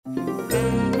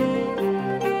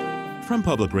From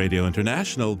Public Radio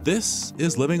International, this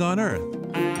is Living on Earth.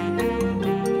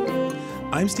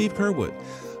 I'm Steve Curwood.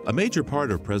 A major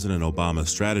part of President Obama's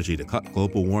strategy to cut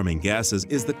global warming gases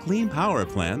is the Clean Power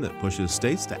Plan that pushes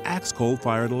states to axe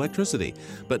coal-fired electricity.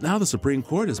 But now the Supreme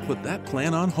Court has put that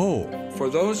plan on hold. For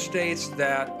those states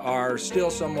that are still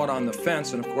somewhat on the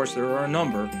fence, and of course there are a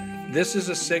number, this is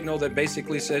a signal that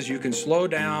basically says you can slow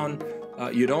down,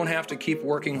 you don't have to keep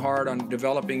working hard on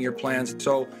developing your plans.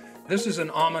 So this is an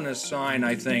ominous sign,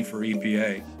 I think, for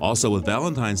EPA. Also, with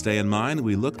Valentine's Day in mind,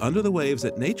 we look under the waves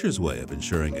at nature's way of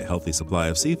ensuring a healthy supply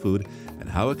of seafood and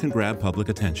how it can grab public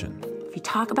attention. If you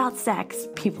talk about sex,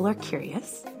 people are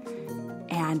curious.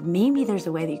 And maybe there's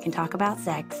a way that you can talk about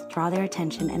sex, draw their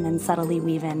attention, and then subtly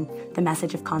weave in the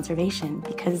message of conservation.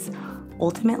 Because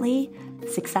ultimately,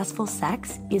 successful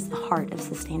sex is the heart of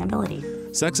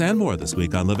sustainability. Sex and more this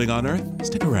week on Living on Earth.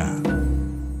 Stick around.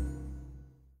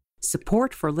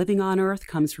 Support for Living on Earth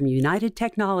comes from United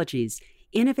Technologies,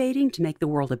 innovating to make the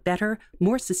world a better,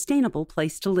 more sustainable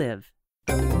place to live.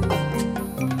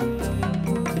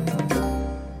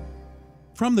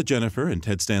 From the Jennifer and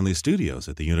Ted Stanley studios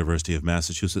at the University of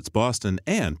Massachusetts Boston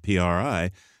and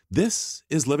PRI, this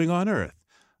is Living on Earth.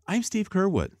 I'm Steve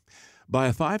Curwood. By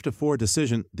a 5-4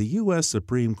 decision, the U.S.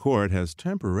 Supreme Court has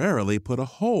temporarily put a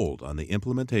hold on the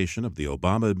implementation of the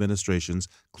Obama administration's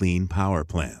Clean Power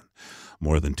Plan.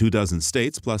 More than 24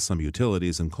 states, plus some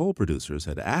utilities and coal producers,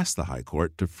 had asked the High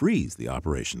Court to freeze the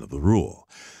operation of the rule.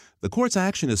 The court's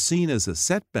action is seen as a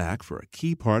setback for a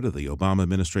key part of the Obama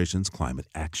administration's climate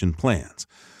action plans.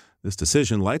 This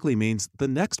decision likely means the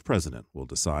next president will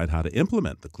decide how to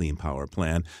implement the Clean Power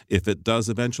Plan if it does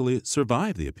eventually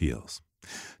survive the appeals.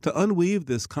 To unweave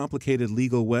this complicated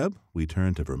legal web, we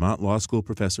turn to Vermont Law School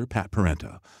professor Pat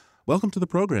Parento. Welcome to the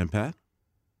program, Pat.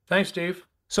 Thanks, Steve.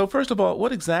 So first of all,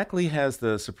 what exactly has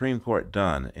the Supreme Court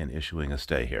done in issuing a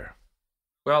stay here?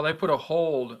 Well, they put a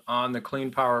hold on the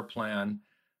Clean Power Plan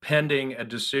pending a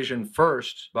decision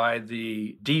first by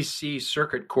the D.C.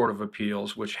 Circuit Court of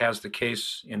Appeals, which has the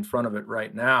case in front of it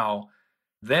right now.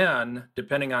 Then,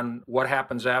 depending on what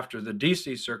happens after the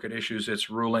D.C. Circuit issues its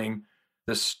ruling,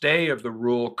 the stay of the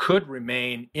rule could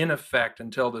remain in effect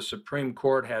until the Supreme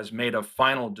Court has made a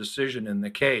final decision in the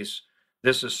case.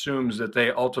 This assumes that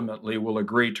they ultimately will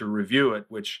agree to review it,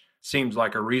 which seems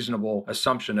like a reasonable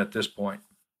assumption at this point.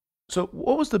 So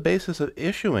what was the basis of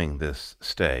issuing this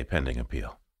stay pending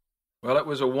appeal? Well, it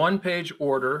was a one-page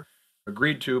order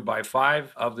agreed to by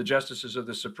 5 of the justices of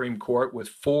the Supreme Court with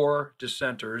 4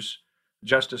 dissenters,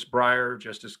 Justice Breyer,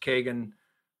 Justice Kagan,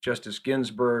 Justice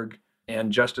Ginsburg,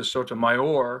 and Justice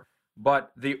Sotomayor.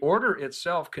 But the order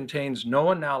itself contains no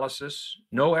analysis,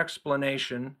 no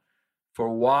explanation for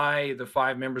why the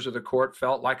 5 members of the court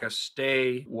felt like a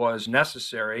stay was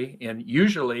necessary. And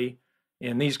usually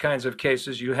in these kinds of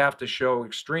cases, you have to show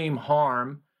extreme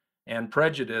harm and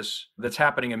prejudice that's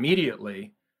happening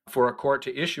immediately for a court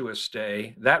to issue a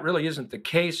stay. That really isn't the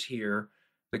case here.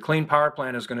 The Clean Power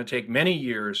Plan is going to take many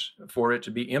years for it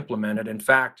to be implemented. In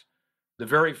fact, the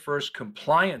very first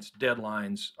compliance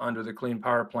deadlines under the Clean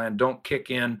Power Plan don't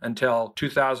kick in until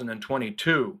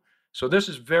 2022. So this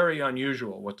is very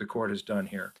unusual what the court has done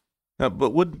here. Now,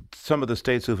 but would some of the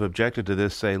states who've objected to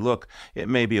this say, look, it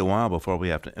may be a while before we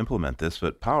have to implement this,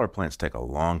 but power plants take a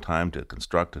long time to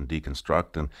construct and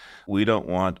deconstruct, and we don't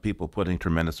want people putting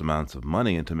tremendous amounts of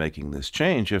money into making this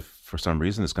change if for some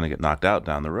reason it's going to get knocked out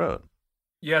down the road?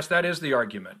 Yes, that is the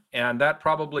argument, and that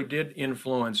probably did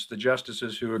influence the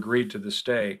justices who agreed to the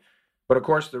stay. But of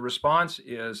course, the response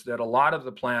is that a lot of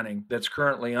the planning that's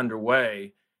currently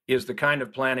underway is the kind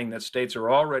of planning that states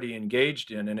are already engaged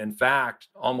in. And in fact,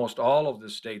 almost all of the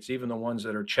states, even the ones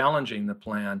that are challenging the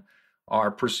plan,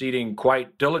 are proceeding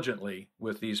quite diligently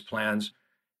with these plans,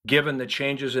 given the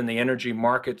changes in the energy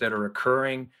market that are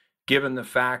occurring, given the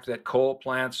fact that coal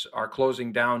plants are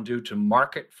closing down due to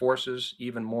market forces,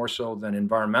 even more so than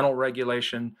environmental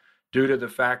regulation, due to the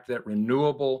fact that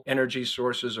renewable energy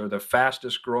sources are the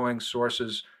fastest growing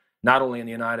sources, not only in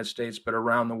the United States, but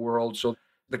around the world. So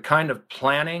the kind of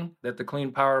planning that the Clean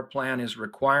Power Plan is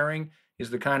requiring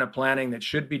is the kind of planning that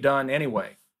should be done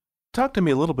anyway. Talk to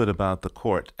me a little bit about the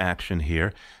court action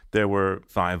here. There were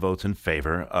 5 votes in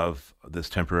favor of this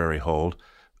temporary hold.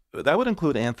 That would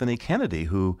include Anthony Kennedy,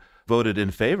 who voted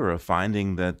in favor of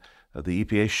finding that the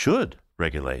EPA should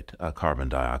regulate carbon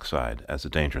dioxide as a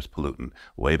dangerous pollutant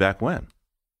way back when.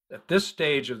 At this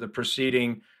stage of the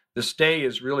proceeding, the stay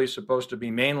is really supposed to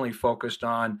be mainly focused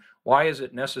on why is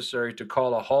it necessary to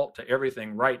call a halt to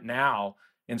everything right now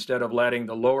instead of letting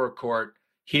the lower court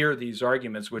hear these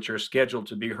arguments, which are scheduled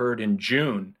to be heard in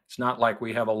June. It's not like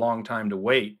we have a long time to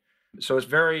wait. So it's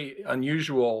very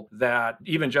unusual that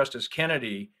even Justice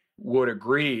Kennedy would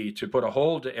agree to put a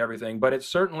hold to everything, but it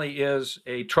certainly is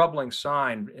a troubling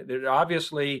sign.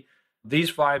 Obviously, these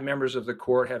 5 members of the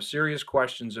court have serious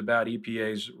questions about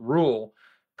EPA's rule.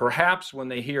 Perhaps when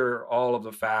they hear all of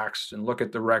the facts and look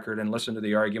at the record and listen to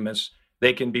the arguments,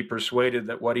 they can be persuaded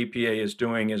that what EPA is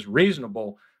doing is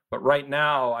reasonable. But right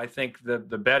now, I think the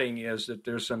betting is that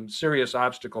there's some serious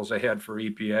obstacles ahead for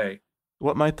EPA.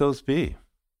 What might those be?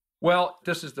 Well,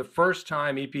 this is the first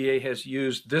time EPA has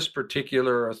used this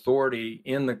particular authority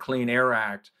in the Clean Air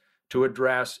Act to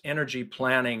address energy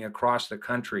planning across the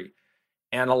country.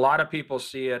 And a lot of people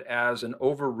see it as an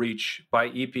overreach by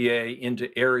EPA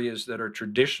into areas that are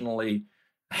traditionally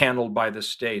handled by the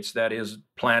states, that is,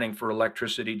 planning for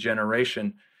electricity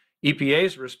generation.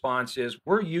 EPA's response is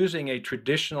we're using a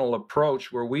traditional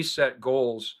approach where we set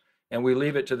goals and we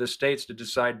leave it to the states to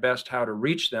decide best how to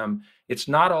reach them. It's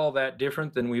not all that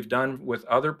different than we've done with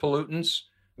other pollutants.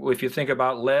 If you think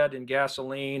about lead in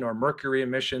gasoline or mercury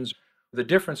emissions, the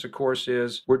difference, of course,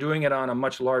 is we're doing it on a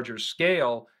much larger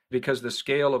scale because the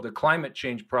scale of the climate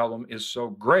change problem is so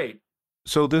great.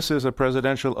 So this is a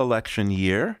presidential election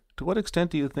year. To what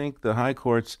extent do you think the High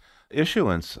Court's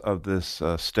issuance of this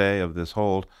stay, of this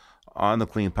hold on the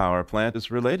Clean Power Plant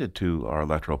is related to our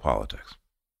electoral politics?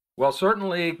 Well,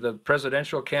 certainly the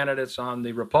presidential candidates on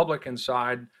the Republican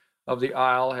side of the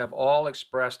aisle have all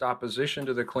expressed opposition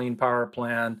to the Clean Power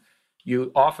Plan.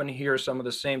 You often hear some of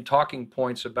the same talking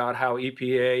points about how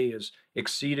EPA has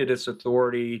exceeded its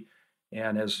authority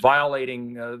and is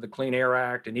violating the Clean Air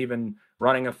Act and even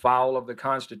running afoul of the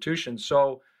Constitution.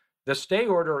 So the stay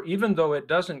order, even though it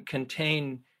doesn't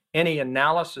contain any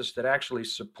analysis that actually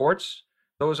supports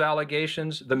those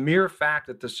allegations, the mere fact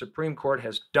that the Supreme Court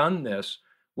has done this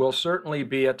will certainly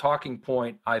be a talking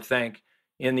point, I think,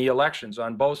 in the elections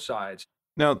on both sides.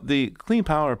 Now, the Clean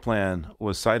Power Plan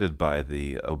was cited by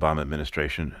the Obama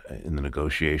administration in the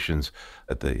negotiations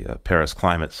at the Paris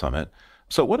Climate Summit.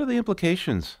 So what are the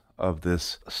implications of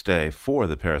this stay for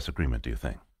the Paris Agreement, do you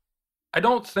think? I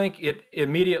don't think it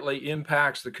immediately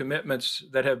impacts the commitments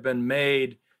that have been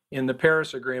made in the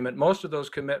Paris Agreement. Most of those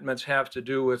commitments have to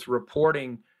do with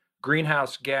reporting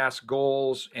greenhouse gas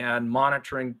goals and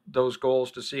monitoring those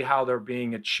goals to see how they're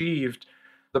being achieved.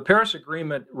 The Paris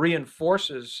Agreement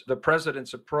reinforces the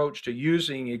president's approach to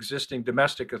using existing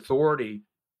domestic authority.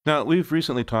 Now, we've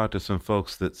recently talked to some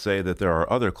folks that say that there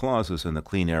are other clauses in the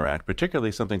Clean Air Act,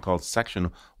 particularly something called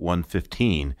Section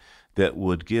 115, that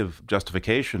would give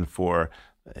justification for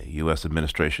a U.S.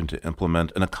 administration to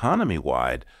implement an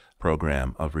economy-wide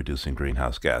program of reducing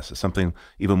greenhouse gases, something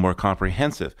even more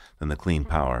comprehensive than the Clean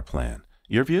Power Plan.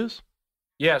 Your views?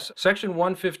 Yes, Section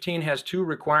 115 has 2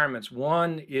 requirements.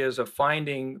 One is a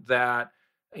finding that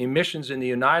emissions in the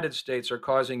United States are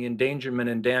causing endangerment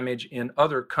and damage in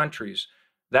other countries.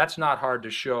 That's not hard to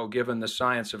show given the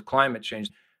science of climate change.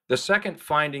 The second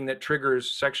finding that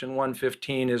triggers Section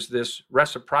 115 is this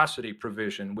reciprocity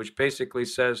provision, which basically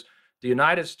says the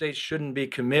United States shouldn't be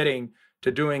committing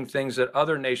to doing things that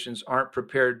other nations aren't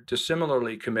prepared to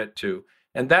similarly commit to.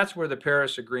 And that's where the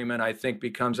Paris Agreement, I think,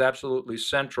 becomes absolutely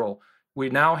central. We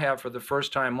now have, for the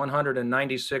first time,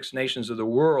 196 nations of the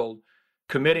world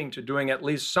committing to doing at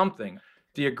least something.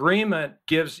 The agreement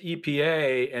gives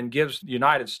EPA and gives the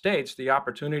United States the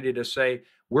opportunity to say,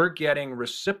 we're getting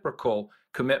reciprocal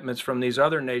commitments from these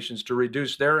other nations to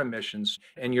reduce their emissions.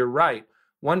 And you're right,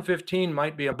 115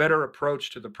 might be a better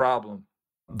approach to the problem.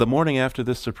 The morning after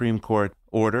this Supreme Court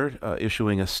order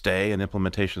issuing a stay and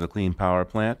implementation of the Clean Power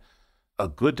Plant, a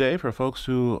good day for folks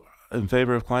who are in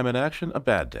favor of climate action, a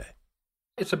bad day?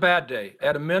 It's a bad day.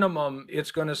 At a minimum,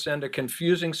 it's going to send a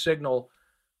confusing signal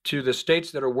to the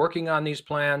states that are working on these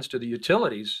plans, to the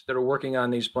utilities that are working on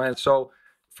these plans. So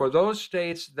for those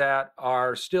states that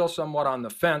are still somewhat on the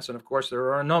fence, and of course there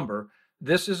are a number,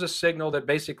 this is a signal that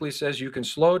basically says you can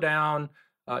slow down.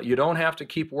 You don't have to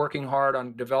keep working hard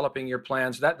on developing your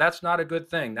plans. That's not a good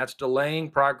thing. That's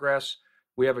delaying progress.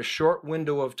 We have a short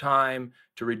window of time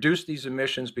to reduce these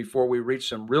emissions before we reach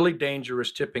some really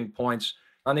dangerous tipping points.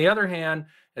 On the other hand,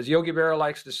 as Yogi Berra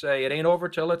likes to say, it ain't over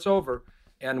till it's over.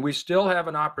 And we still have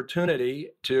an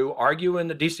opportunity to argue in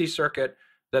the D.C. Circuit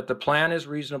that the plan is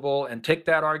reasonable and take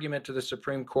that argument to the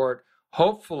Supreme Court.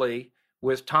 Hopefully,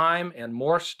 with time and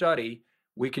more study,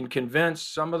 we can convince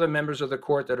some of the members of the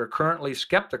court that are currently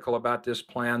skeptical about this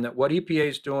plan that what EPA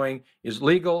is doing is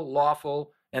legal,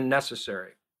 lawful, and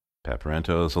necessary. Pat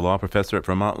Parenteau is a law professor at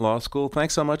Vermont Law School.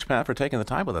 Thanks so much, Pat, for taking the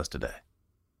time with us today.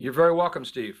 You're very welcome,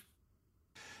 Steve.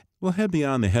 We'll head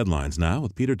beyond the headlines now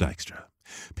with Peter Dykstra.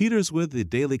 Peter's with the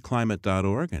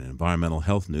dailyclimate.org and environmental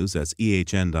health news, that's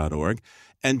ehn.org,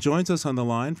 and joins us on the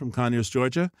line from Conyers,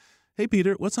 Georgia. Hey,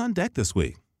 Peter, what's on deck this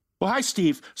week? Well, hi,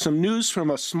 Steve. Some news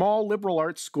from a small liberal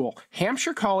arts school.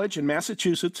 Hampshire College in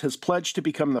Massachusetts has pledged to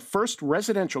become the first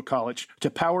residential college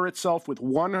to power itself with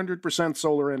 100%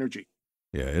 solar energy.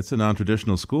 Yeah, it's a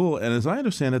non-traditional school, and as I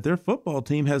understand it, their football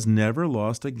team has never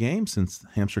lost a game since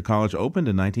Hampshire College opened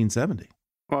in 1970.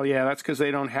 Well, yeah, that's because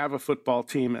they don't have a football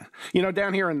team. You know,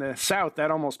 down here in the South,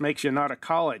 that almost makes you not a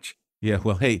college. Yeah,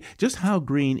 well, hey, just how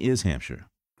green is Hampshire?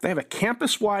 They have a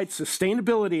campus-wide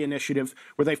sustainability initiative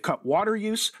where they've cut water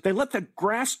use, they let the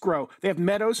grass grow, they have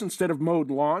meadows instead of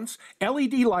mowed lawns,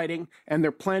 LED lighting, and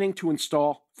they're planning to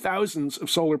install thousands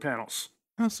of solar panels.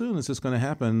 How soon is this going to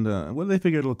happen? What do they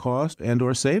figure it'll cost and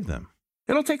or save them?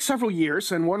 It'll take several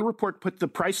years, and one report put the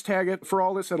price tag for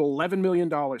all this at $11 million.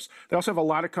 They also have a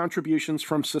lot of contributions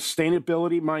from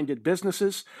sustainability-minded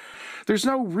businesses. There's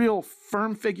no real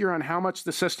firm figure on how much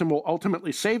the system will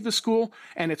ultimately save the school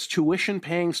and its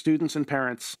tuition-paying students and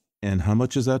parents. And how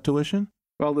much is that tuition?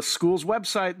 Well, the school's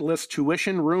website lists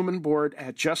tuition, room, and board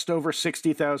at just over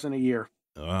 $60,000 a year.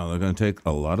 Wow, they're going to take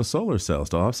a lot of solar cells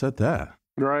to offset that.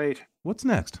 Right. What's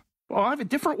next? Well, I have a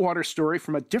different water story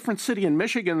from a different city in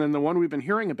Michigan than the one we've been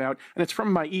hearing about, and it's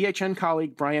from my EHN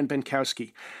colleague, Brian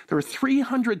Benkowski. There are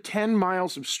 310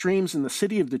 miles of streams in the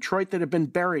city of Detroit that have been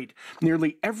buried,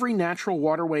 nearly every natural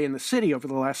waterway in the city over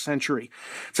the last century.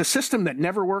 It's a system that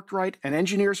never worked right, and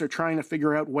engineers are trying to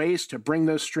figure out ways to bring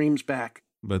those streams back.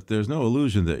 But there's no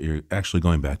illusion that you're actually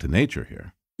going back to nature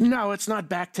here. No, it's not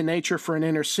back to nature for an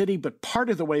inner city, but part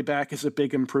of the way back is a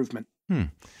big improvement.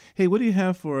 Hey, what do you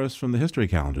have for us from the history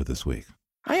calendar this week?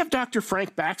 I have Dr.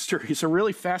 Frank Baxter. He's a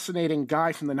really fascinating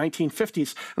guy from the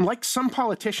 1950s. And like some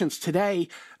politicians today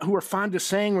who are fond of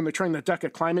saying when they're trying to duck a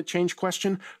climate change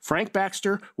question, Frank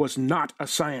Baxter was not a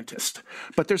scientist.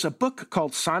 But there's a book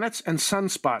called Sonnets and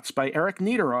Sunspots by Eric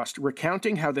Niederost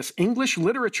recounting how this English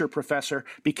literature professor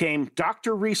became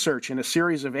Dr. Research in a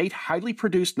series of 8 highly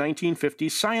produced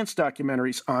 1950s science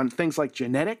documentaries on things like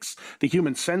genetics, the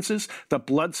human senses, the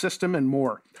blood system, and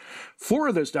more. 4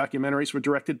 of those documentaries were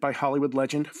directed by Hollywood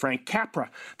legend Frank Capra.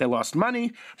 They lost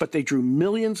money, but they drew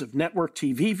millions of network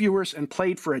TV viewers and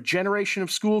played for a generation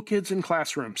of school kids in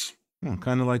classrooms.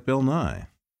 Kind of like Bill Nye.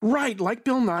 Right, like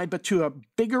Bill Nye, but to a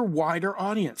bigger, wider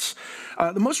audience.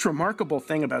 The most remarkable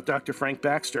thing about Dr. Frank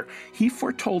Baxter, he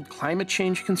foretold climate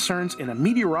change concerns in a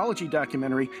meteorology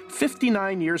documentary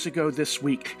 59 years ago this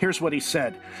week. Here's what he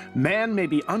said. Man may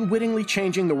be unwittingly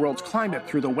changing the world's climate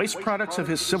through the waste products of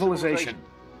his civilization.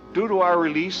 Due to our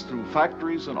release through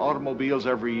factories and automobiles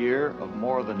every year of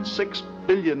more than 6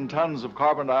 billion tons of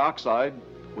carbon dioxide,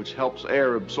 which helps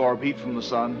air absorb heat from the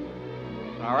sun,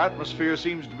 our atmosphere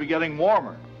seems to be getting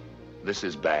warmer. This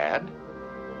is bad?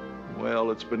 Well,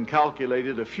 it's been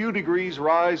calculated a few degrees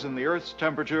rise in the Earth's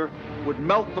temperature would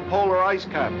melt the polar ice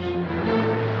caps.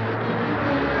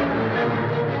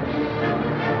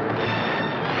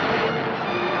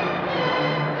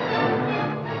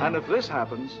 And if this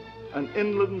happens, an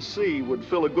inland sea would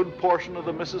fill a good portion of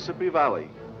the Mississippi Valley.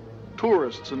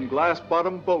 Tourists in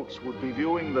glass-bottomed boats would be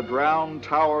viewing the drowned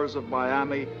towers of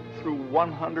Miami through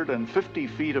 150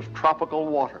 feet of tropical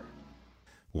water.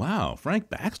 Wow, Frank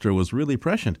Baxter was really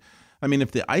prescient. I mean,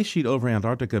 if the ice sheet over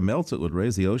Antarctica melts, it would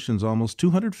raise the oceans almost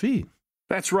 200 feet.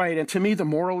 That's right, and to me, the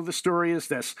moral of the story is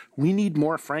this. We need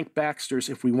more Frank Baxters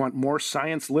if we want more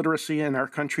science literacy in our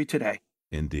country today.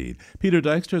 Indeed. Peter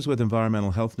Dykstra is with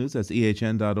Environmental Health News. That's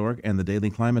ehn.org and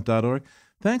thedailyclimate.org.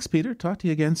 Thanks, Peter. Talk to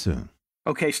you again soon.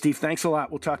 Okay, Steve, thanks a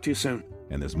lot. We'll talk to you soon.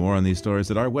 And there's more on these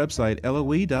stories at our website,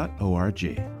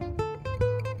 loe.org.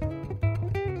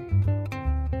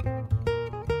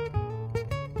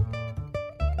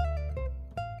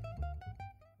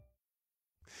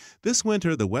 This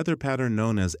winter, the weather pattern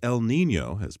known as El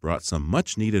Niño has brought some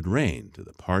much-needed rain to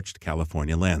the parched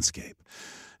California landscape.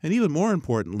 And even more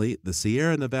importantly, the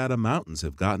Sierra Nevada mountains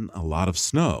have gotten a lot of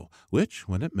snow, which,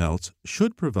 when it melts,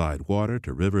 should provide water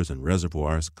to rivers and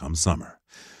reservoirs come summer.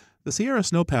 The Sierra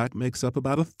snowpack makes up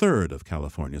about a third of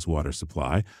California's water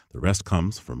supply. The rest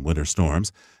comes from winter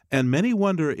storms, and many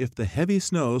wonder if the heavy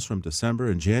snows from December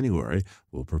and January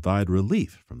will provide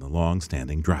relief from the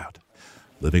long-standing drought.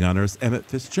 Living on Earth's Emmett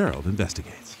Fitzgerald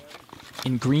investigates.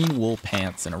 In green wool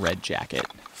pants and a red jacket,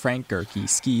 Frank Gerke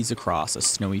skis across a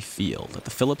snowy field at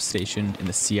the Phillips Station in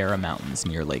the Sierra Mountains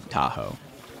near Lake Tahoe.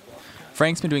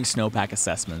 Frank's been doing snowpack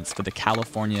assessments for the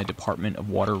California Department of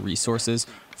Water Resources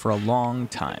for a long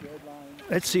time.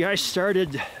 Let's see, I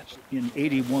started in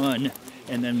 81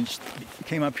 and then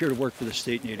came up here to work for the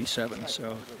state in 87,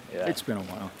 so It's been a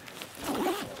while.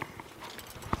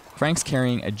 Frank's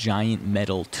carrying a giant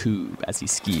metal tube as he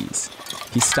skis.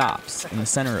 He stops in the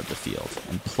center of the field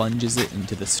and plunges it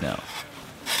into the snow.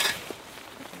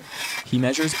 He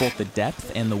measures both the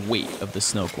depth and the weight of the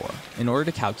snow core in order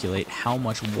to calculate how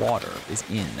much water is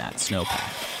in that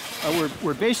snowpack.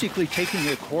 We're basically taking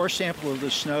a core sample of the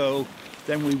snow,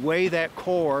 then we weigh that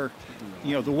core.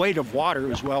 You know, the weight of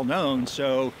water is well known,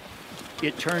 so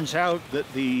it turns out that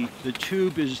the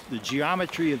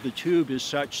geometry of the tube is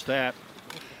such that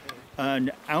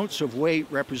an ounce of weight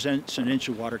represents an inch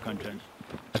of water content.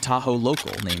 A Tahoe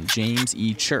local named James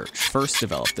E. Church first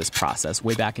developed this process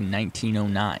way back in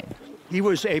 1909. He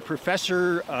was a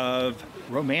professor of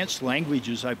Romance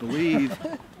languages, I believe.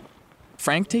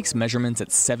 Frank takes measurements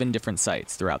at 7 different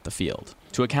sites throughout the field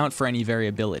to account for any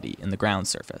variability in the ground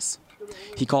surface.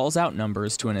 He calls out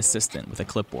numbers to an assistant with a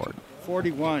clipboard.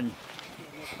 41.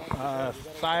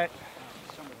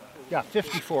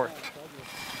 54.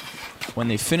 When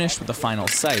they finish with the final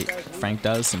site, Frank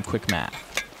does some quick math.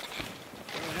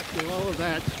 After all of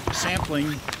that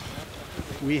sampling,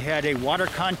 we had a water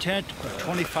content of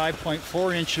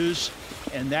 25.4 inches,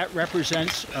 and that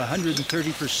represents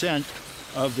 130%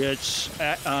 of its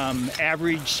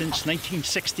average since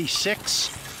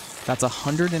 1966. That's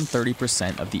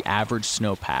 130% of the average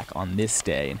snowpack on this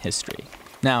day in history.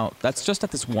 Now, that's just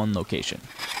at this one location.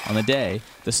 On the day,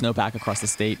 the snowpack across the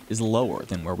state is lower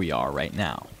than where we are right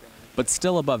now, but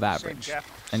still above average,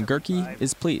 and Gerke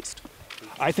is pleased.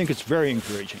 I think it's very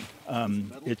encouraging.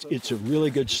 It's a really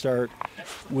good start.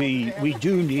 We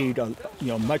do need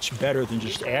much better than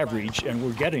just average, and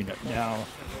we're getting it now.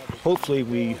 Hopefully,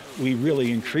 we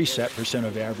really increase that percent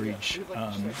of average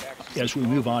as we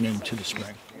move on into the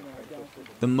spring.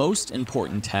 The most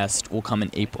important test will come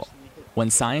in April, when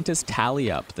scientists tally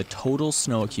up the total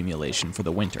snow accumulation for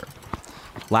the winter.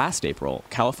 Last April,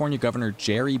 California Governor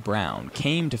Jerry Brown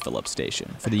came to Phillips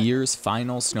Station for the year's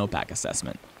final snowpack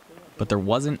assessment, but there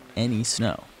wasn't any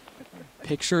snow.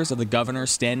 Pictures of the governor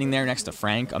standing there next to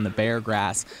Frank on the bare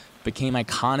grass became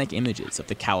iconic images of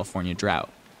the California drought.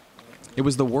 It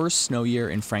was the worst snow year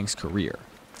in Frank's career,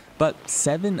 but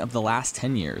 7 of the last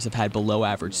 10 years have had below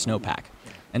average snowpack.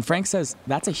 And Frank says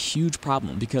that's a huge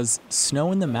problem because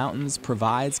snow in the mountains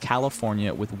provides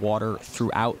California with water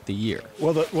throughout the year.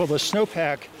 Well, the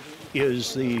snowpack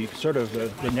is the sort of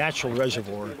the natural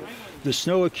reservoir. The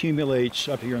snow accumulates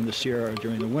up here in the Sierra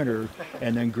during the winter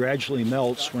and then gradually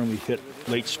melts when we hit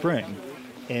late spring.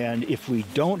 And if we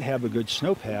don't have a good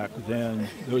snowpack, then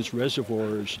those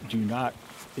reservoirs do not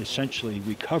essentially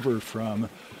recover from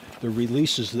the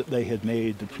releases that they had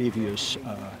made the previous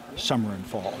summer and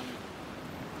fall.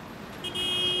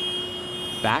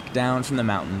 Back down from the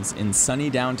mountains in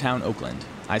sunny downtown Oakland,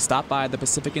 I stop by the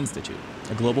Pacific Institute,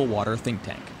 a global water think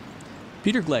tank.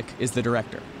 Peter Glick is the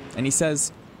director, and he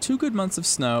says 2 good months of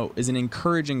snow is an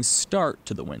encouraging start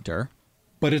to the winter.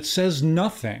 But it says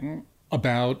nothing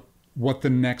about what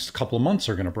the next couple of months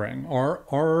are going to bring.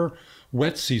 Our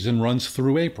wet season runs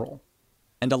through April.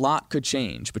 And a lot could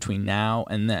change between now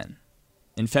and then.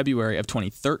 In February of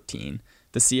 2013,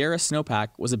 the Sierra snowpack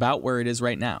was about where it is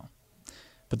right now.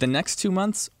 But the next 2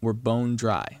 months were bone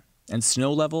dry, and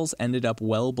snow levels ended up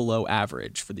well below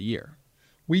average for the year.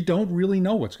 We don't really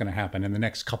know what's going to happen in the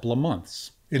next couple of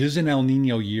months. It is an El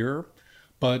Nino year,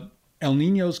 but El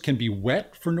Ninos can be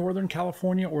wet for Northern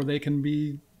California or they can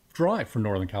be dry for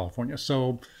Northern California.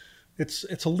 So it's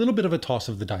a little bit of a toss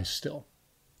of the dice still.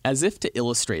 As if to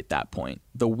illustrate that point,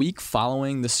 the week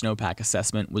following the snowpack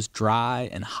assessment was dry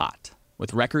and hot,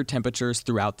 with record temperatures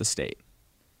throughout the state.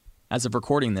 As of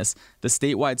recording this, the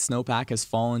statewide snowpack has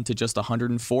fallen to just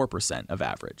 104% of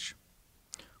average.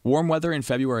 Warm weather in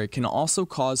February can also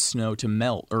cause snow to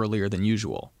melt earlier than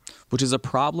usual, which is a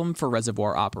problem for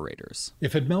reservoir operators.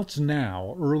 If it melts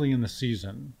now, early in the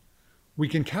season, we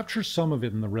can capture some of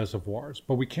it in the reservoirs,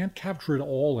 but we can't capture it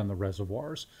all in the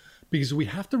reservoirs because we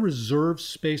have to reserve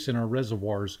space in our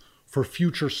reservoirs for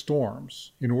future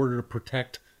storms in order to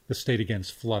protect the state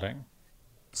against flooding.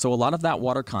 So a lot of that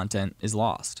water content is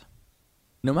lost.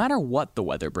 No matter what the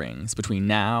weather brings between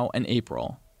now and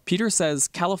April, Peter says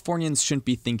Californians shouldn't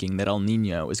be thinking that El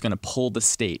Nino is going to pull the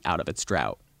state out of its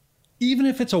drought. Even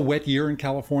if it's a wet year in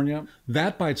California,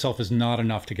 that by itself is not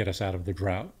enough to get us out of the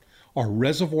drought. Our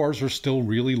reservoirs are still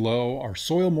really low, our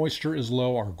soil moisture is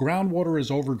low, our groundwater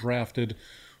is overdrafted.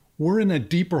 We're in a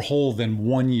deeper hole than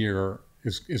 1 year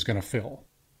is going to fill.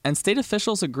 And state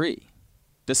officials agree.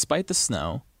 Despite the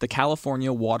snow, the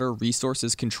California Water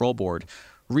Resources Control Board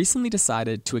recently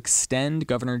decided to extend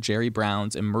Governor Jerry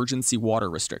Brown's emergency water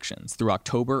restrictions through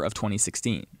October of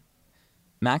 2016.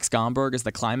 Max Gomberg is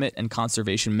the Climate and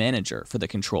Conservation Manager for the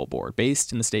Control Board,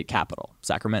 based in the state capital,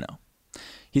 Sacramento.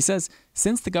 He says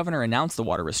since the governor announced the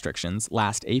water restrictions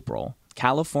last April,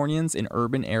 Californians in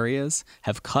urban areas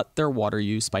have cut their water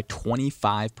use by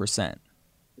 25%.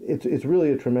 It's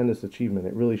really a tremendous achievement.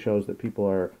 It really shows that people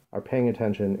are paying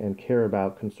attention and care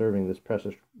about conserving this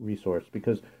precious resource,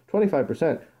 because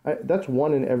 25%, that's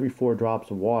 1 in every 4 drops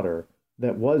of water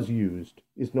that was used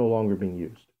is no longer being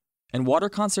used. And water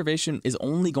conservation is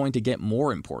only going to get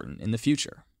more important in the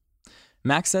future.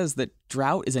 Max says that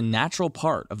drought is a natural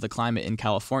part of the climate in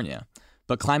California,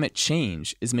 but climate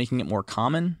change is making it more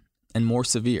common and more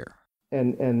severe.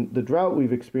 And the drought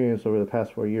we've experienced over the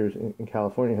past 4 years in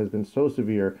California has been so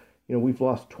severe. You know, we've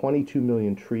lost 22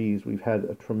 million trees. We've had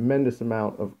a tremendous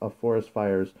amount of forest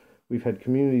fires. We've had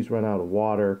communities run out of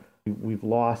water. We've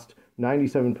lost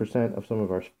 97% of some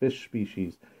of our fish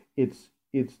species.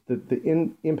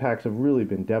 The impacts have really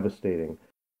been devastating.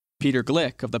 Peter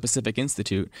Glick of the Pacific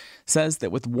Institute says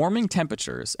that with warming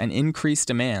temperatures and increased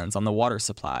demands on the water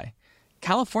supply,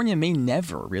 California may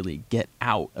never really get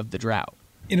out of the drought.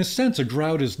 In a sense, a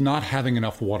drought is not having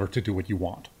enough water to do what you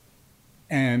want.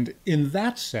 And in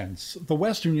that sense, the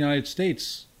Western United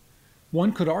States,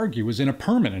 one could argue, is in a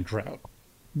permanent drought.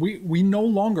 We no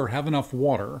longer have enough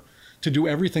water to do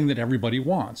everything that everybody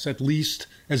wants, at least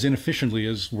as inefficiently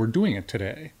as we're doing it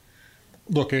today.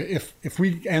 Look, if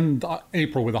we end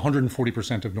April with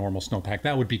 140% of normal snowpack,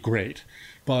 that would be great.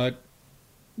 But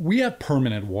we have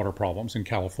permanent water problems in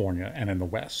California and in the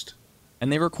West.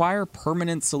 And they require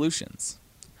permanent solutions.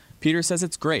 Peter says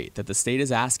it's great that the state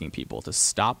is asking people to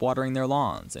stop watering their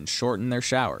lawns and shorten their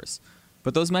showers.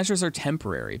 But those measures are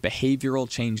temporary, behavioral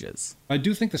changes. I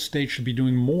do think the state should be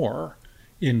doing more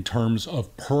in terms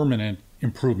of permanent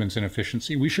improvements in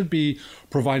efficiency. We should be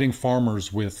providing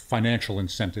farmers with financial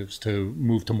incentives to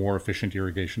move to more efficient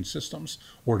irrigation systems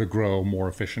or to grow more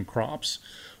efficient crops.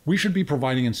 We should be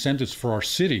providing incentives for our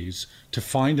cities to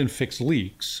find and fix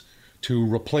leaks, to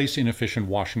replace inefficient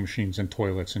washing machines and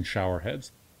toilets and shower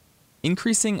heads.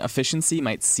 Increasing efficiency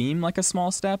might seem like a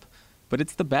small step, but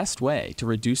it's the best way to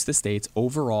reduce the state's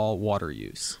overall water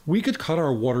use. We could cut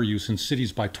our water use in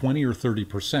cities by 20 or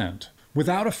 30%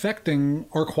 without affecting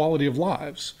our quality of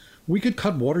lives. We could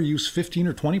cut water use 15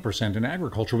 or 20% in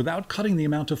agriculture without cutting the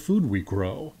amount of food we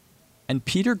grow. And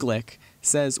Peter Glick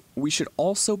says we should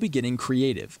also be getting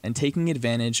creative and taking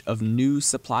advantage of new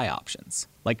supply options,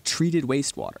 like treated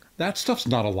wastewater. That stuff's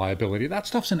not a liability. That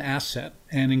stuff's an asset.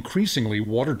 And increasingly,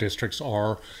 water districts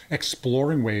are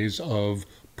exploring ways of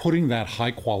putting that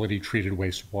high-quality treated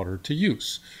wastewater to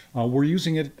use. We're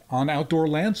using it on outdoor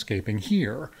landscaping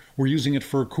here. We're using it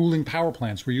for cooling power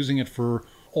plants. We're using it for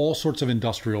all sorts of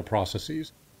industrial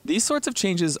processes. These sorts of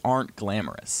changes aren't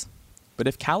glamorous. But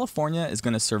if California is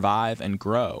going to survive and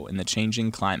grow in the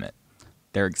changing climate,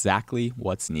 they're exactly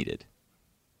what's needed.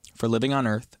 For Living on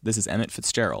Earth, this is Emmett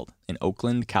Fitzgerald in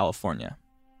Oakland, California.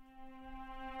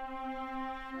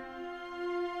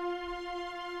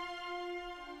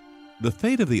 The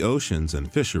fate of the oceans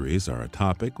and fisheries are a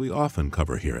topic we often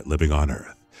cover here at Living on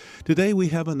Earth. Today we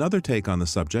have another take on the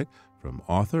subject from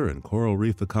author and coral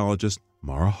reef ecologist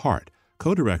Mara Hart,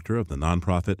 co-director of the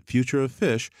nonprofit Future of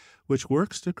Fish, which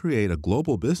works to create a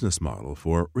global business model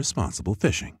for responsible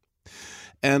fishing.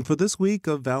 And for this week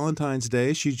of Valentine's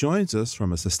Day, she joins us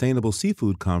from a sustainable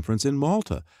seafood conference in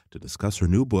Malta to discuss her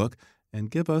new book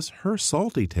and give us her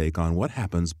salty take on what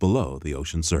happens below the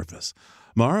ocean surface.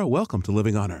 Mara, welcome to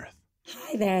Living on Earth.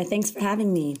 Hi there. Thanks for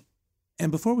having me.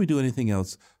 And before we do anything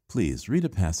else, please read a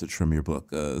passage from your book,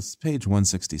 page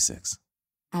 166.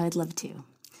 I would love to.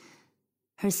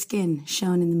 Her skin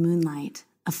shone in the moonlight,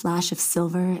 a flash of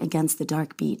silver against the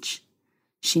dark beach.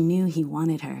 She knew he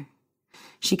wanted her.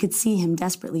 She could see him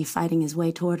desperately fighting his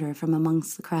way toward her from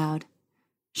amongst the crowd.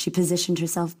 She positioned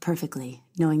herself perfectly,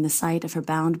 knowing the sight of her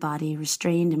bound body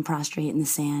restrained and prostrate in the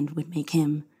sand would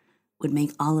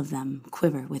make all of them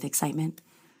quiver with excitement.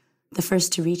 The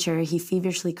first to reach her, he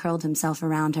feverishly curled himself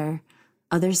around her.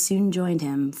 Others soon joined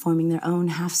him, forming their own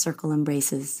half-circle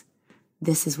embraces.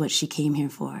 This is what she came here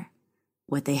for,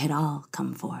 what they had all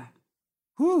come for.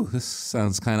 Whew, this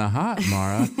sounds kind of hot,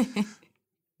 Mara.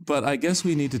 But I guess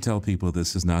we need to tell people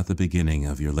this is not the beginning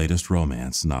of your latest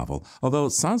romance novel, although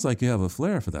it sounds like you have a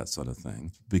flair for that sort of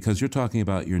thing, because you're talking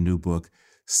about your new book,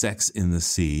 Sex in the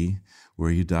Sea,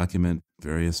 where you document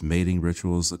various mating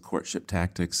rituals, the courtship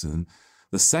tactics, and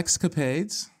the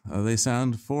sexcapades. They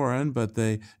sound foreign, but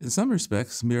they, in some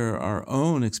respects, mirror our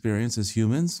own experience as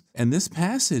humans. And this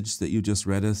passage that you just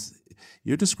read us,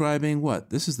 you're describing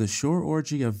what? This is the shore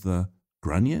orgy of the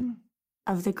grunion?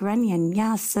 Of the grunion,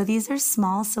 yes. So these are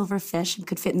small silver fish and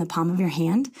could fit in the palm of your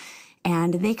hand.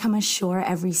 And they come ashore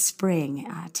every spring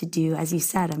to do, as you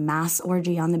said, a mass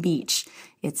orgy on the beach.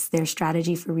 It's their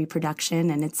strategy for reproduction,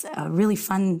 and it's a really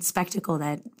fun spectacle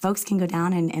that folks can go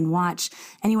down and watch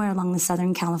anywhere along the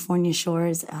Southern California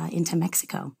shores into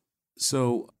Mexico.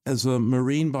 So, as a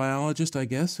marine biologist, I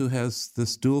guess, who has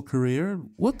this dual career,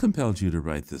 what compelled you to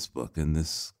write this book and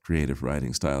this creative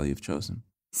writing style you've chosen?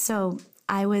 So,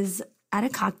 I was at a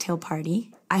cocktail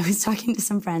party. I was talking to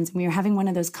some friends, and we were having one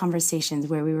of those conversations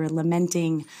where we were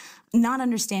lamenting not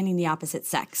understanding the opposite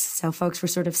sex. So folks were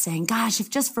sort of saying, gosh, if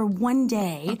just for one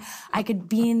day I could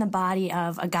be in the body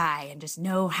of a guy and just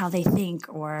know how they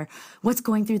think or what's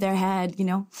going through their head, you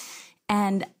know?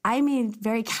 And I made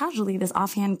very casually this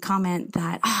offhand comment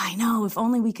that, I know, if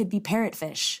only we could be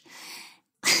parrotfish.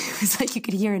 It was like you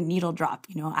could hear a needle drop,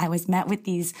 you know? I was met with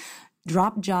these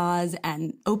drop jaws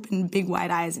and open big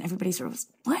wide eyes, and everybody sort of was,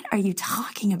 what are you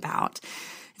talking about?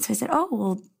 And so I said, oh,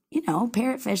 well, you know,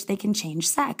 parrotfish, they can change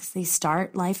sex. They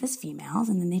start life as females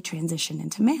and then they transition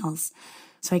into males.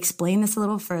 So I explained this a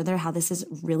little further, how this is a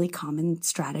really common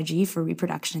strategy for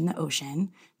reproduction in the ocean.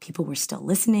 People were still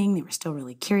listening. They were still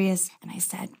really curious. And I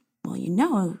said, well, you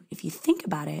know, if you think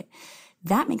about it,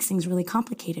 that makes things really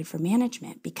complicated for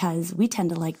management because we tend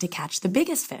to like to catch the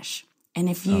biggest fish. And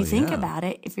if you think about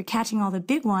it, if you're catching all the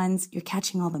big ones, you're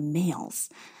catching all the males.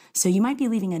 So you might be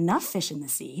leaving enough fish in the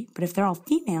sea, but if they're all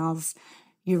females,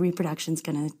 your reproduction's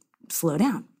going to slow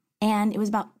down. And it was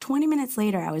about 20 minutes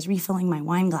later, I was refilling my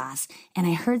wine glass, and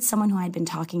I heard someone who I'd been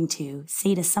talking to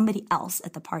say to somebody else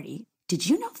at the party, did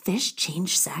you know fish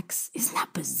change sex? Isn't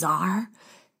that bizarre?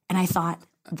 And I thought,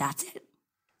 that's it.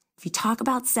 If you talk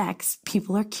about sex,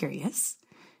 people are curious.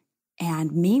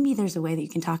 And maybe there's a way that you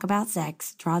can talk about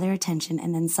sex, draw their attention,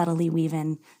 and then subtly weave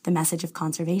in the message of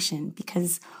conservation.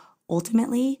 Because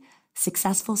ultimately,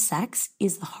 successful sex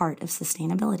is the heart of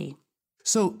sustainability.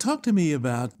 So talk to me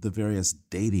about the various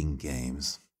dating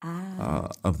games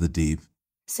of the deep.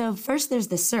 So first there's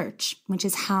the search, which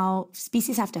is how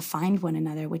species have to find one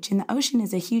another, which in the ocean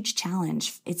is a huge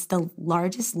challenge. It's the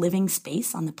largest living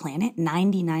space on the planet.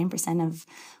 99% of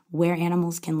where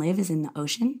animals can live is in the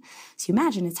ocean. So you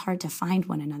imagine it's hard to find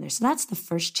one another. So that's the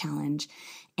first challenge.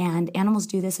 And animals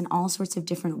do this in all sorts of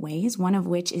different ways, one of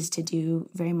which is to do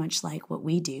very much like what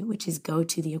we do, which is go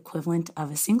to the equivalent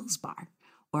of a singles bar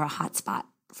or a hotspot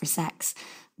for sex.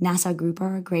 Nassau grouper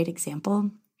are a great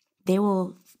example. They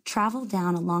will travel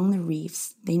down along the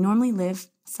reefs. They normally live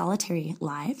solitary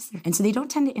lives, and so they don't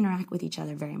tend to interact with each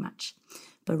other very much.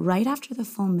 But right after the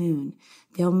full moon,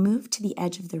 they'll move to the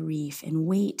edge of the reef and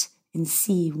wait and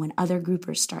see when other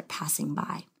groupers start passing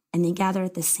by. And they gather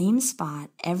at the same spot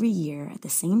every year at the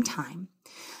same time.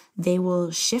 They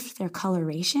will shift their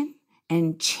coloration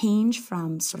and change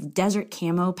from sort of desert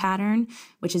camo pattern,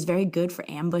 which is very good for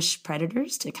ambush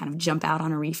predators to kind of jump out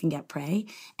on a reef and get prey.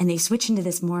 And they switch into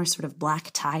this more sort of black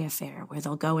tie affair where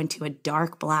they'll go into a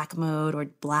dark black mode or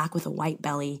black with a white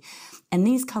belly. And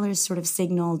these colors sort of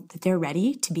signal that they're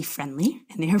ready to be friendly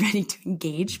and they're ready to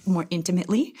engage more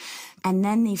intimately. And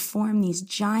then they form these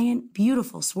giant,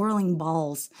 beautiful swirling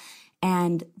balls.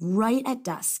 And right at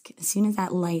dusk, as soon as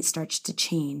that light starts to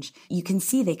change, you can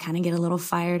see they kind of get a little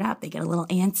fired up. They get a little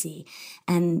antsy.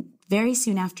 And very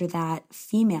soon after that,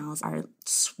 females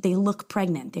they look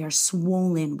pregnant. They are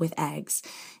swollen with eggs.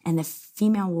 And the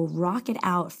female will rocket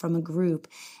out from a group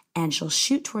and she'll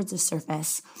shoot towards the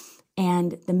surface.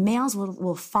 And the males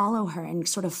will follow her and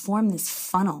sort of form this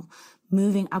funnel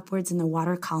moving upwards in the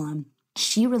water column.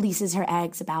 She releases her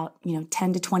eggs about,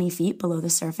 10 to 20 feet below the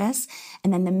surface.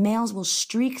 And then the males will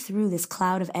streak through this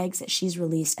cloud of eggs that she's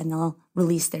released and they'll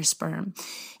release their sperm.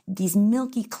 These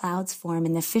milky clouds form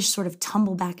and the fish sort of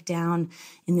tumble back down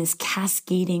in this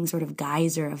cascading sort of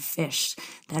geyser of fish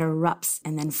that erupts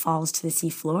and then falls to the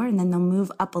seafloor. And then they'll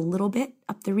move up a little bit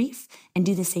up the reef and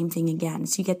do the same thing again.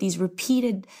 So you get these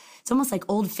repeated, it's almost like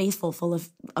Old Faithful full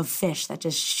of fish that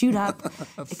just shoot up,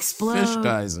 explode. Fish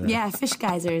geyser. Yeah, fish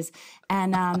geysers.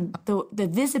 And the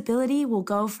visibility will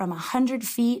go from 100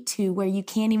 feet to where you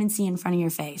can't even see in front of your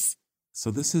face. So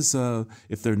this is,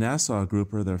 if they're Nassau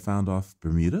grouper, they're found off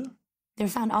Bermuda? They're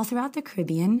found all throughout the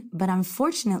Caribbean, but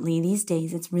unfortunately these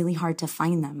days it's really hard to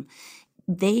find them.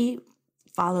 They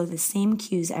follow the same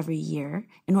cues every year.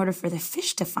 In order for the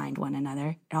fish to find one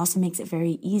another, it also makes it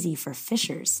very easy for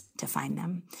fishers to find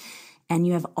them. And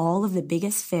you have all of the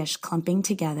biggest fish clumping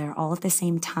together all at the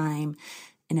same time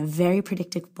in a very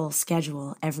predictable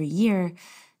schedule every year.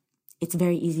 It's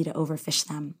very easy to overfish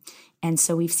them. And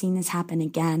so we've seen this happen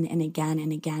again and again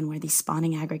and again where these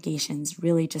spawning aggregations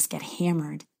really just get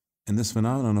hammered. And this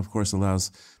phenomenon, of course,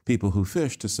 allows people who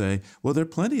fish to say, well, there are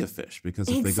plenty of fish, because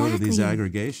if they go to these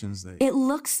aggregations, It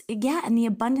looks, and the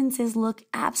abundances look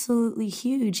absolutely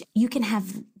huge. You can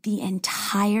have the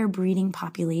entire breeding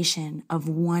population of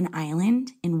one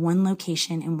island in one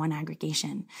location in one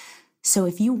aggregation. So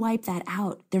if you wipe that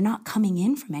out, they're not coming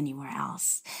in from anywhere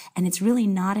else. And it's really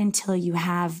not until you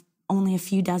have only a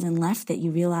few dozen left that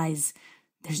you realize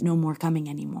there's no more coming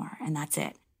anymore, and that's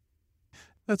it.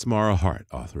 That's Mara Hart,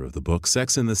 author of the book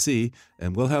Sex in the Sea,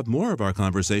 and we'll have more of our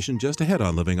conversation just ahead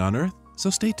on Living on Earth,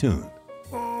 so stay tuned.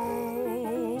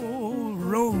 Oh,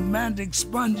 romantic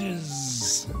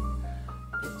sponges,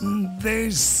 they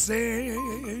say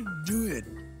do it.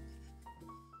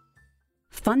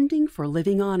 Funding for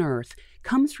Living on Earth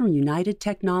comes from United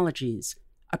Technologies,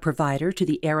 a provider to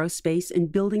the aerospace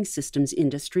and building systems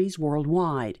industries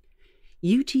worldwide.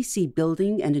 UTC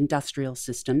Building and Industrial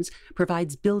Systems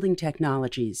provides building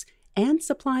technologies and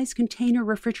supplies container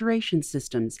refrigeration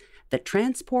systems that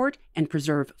transport and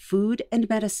preserve food and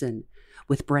medicine,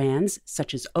 with brands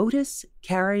such as Otis,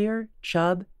 Carrier,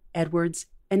 Chubb, Edwards,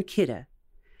 and Kidde.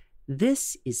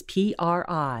 This is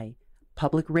PRI,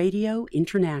 Public Radio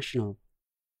International.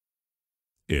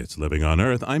 It's Living on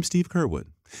Earth. I'm Steve Curwood.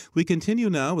 We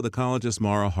continue now with ecologist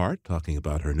Mara Hart talking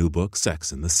about her new book,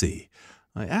 Sex in the Sea.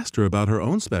 I asked her about her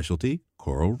own specialty,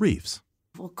 coral reefs.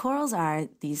 Well, corals are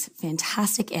these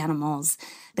fantastic animals.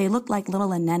 They look like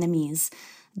little anemones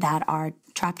that are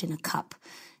trapped in a cup.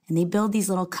 And they build these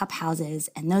little cup houses,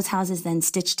 and those houses then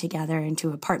stitch together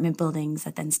into apartment buildings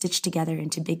that then stitch together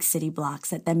into big city blocks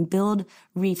that then build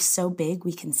reefs so big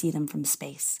we can see them from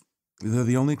space. They're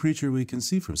the only creature we can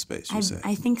see from space, you say?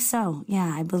 I think so.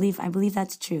 Yeah, I believe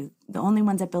that's true. The only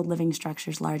ones that build living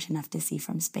structures large enough to see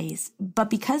from space.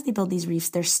 But because they build these reefs,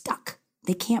 they're stuck.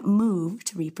 They can't move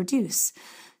to reproduce.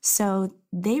 So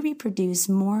they reproduce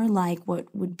more like what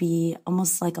would be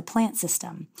almost like a plant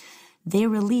system. They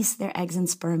release their eggs and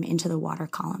sperm into the water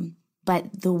column.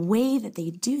 But the way that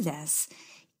they do this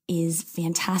is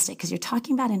fantastic, because you're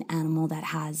talking about an animal that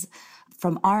has,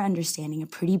 from our understanding, a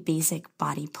pretty basic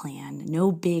body plan,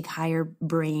 no big higher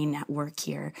brain at work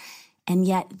here. And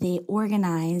yet they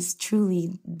organize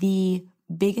truly the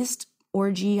biggest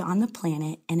orgy on the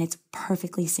planet, and it's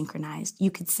perfectly synchronized.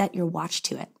 You could set your watch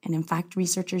to it. And in fact,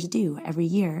 researchers do every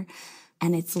year.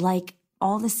 And it's like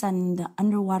all of a sudden the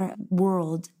underwater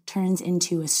world turns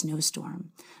into a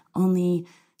snowstorm. Only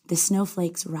the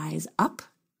snowflakes rise up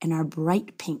and are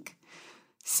bright pink.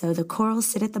 So the corals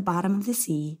sit at the bottom of the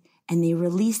sea, and they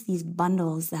release these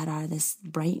bundles that are this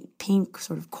bright pink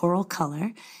sort of coral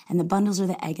color, and the bundles are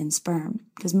the egg and sperm,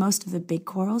 because most of the big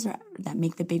corals that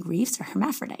make the big reefs are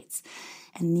hermaphrodites.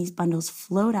 And these bundles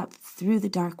float up through the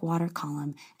dark water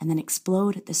column and then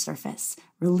explode at the surface,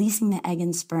 releasing the egg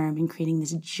and sperm and creating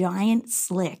this giant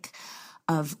slick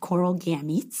of coral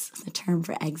gametes, the term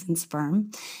for eggs and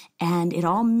sperm, and it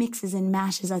all mixes and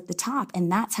mashes at the top,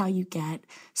 and that's how you get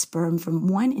sperm from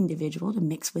one individual to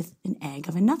mix with an egg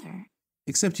of another.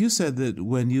 Except you said that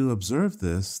when you observed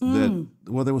this,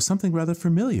 there was something rather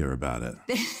familiar about it.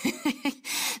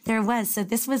 There was. So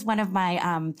this was one of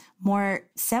my more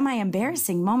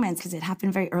semi-embarrassing moments, because it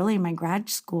happened very early in my grad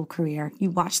school career. You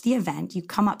watch the event, you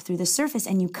come up through the surface,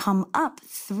 and you come up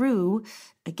through,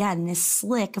 again, this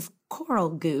slick of coral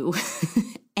goo.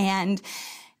 And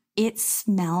it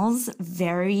smells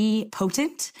very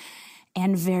potent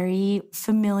and very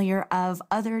familiar of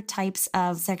other types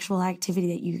of sexual activity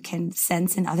that you can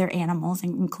sense in other animals,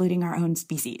 including our own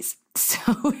species. So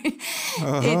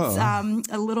it's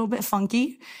a little bit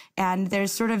funky, and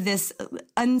there's sort of this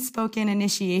unspoken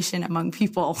initiation among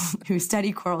people who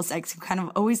study coral sex, who kind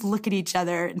of always look at each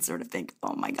other and sort of think,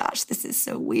 oh my gosh, this is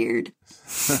so weird.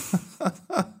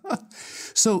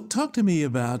 So talk to me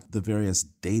about the various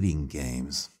dating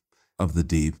games of the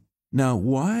deep. Now,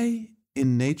 why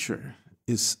in nature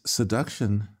is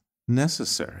seduction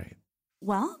necessary?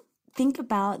 Well, think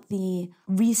about the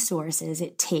resources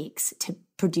it takes to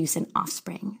produce an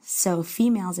offspring. So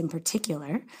females in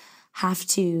particular have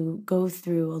to go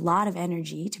through a lot of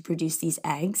energy to produce these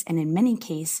eggs, and in many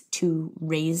cases to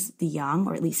raise the young,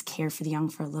 or at least care for the young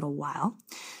for a little while.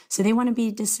 So they want to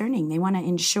be discerning. They want to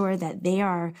ensure that they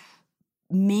are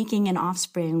making an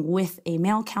offspring with a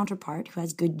male counterpart who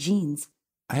has good genes.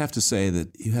 I have to say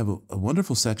that you have a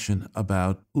wonderful section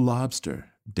about lobster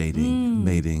dating,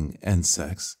 mating, and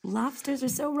sex. Lobsters are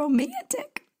so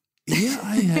romantic. Yeah,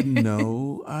 I had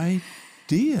no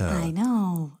idea. I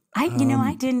know. I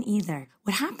didn't either.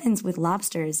 What happens with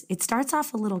lobsters, it starts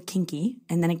off a little kinky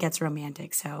and then it gets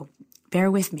romantic. So bear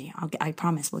with me. I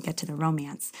promise we'll get to the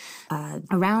romance.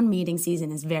 Around mating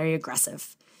season is very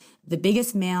aggressive. The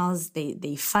biggest males,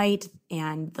 they fight,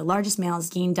 and the largest males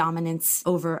gain dominance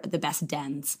over the best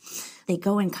dens. They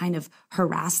go and kind of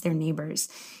harass their neighbors,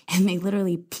 and they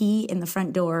literally pee in the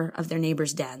front door of their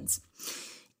neighbors' dens.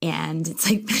 And it's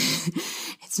like,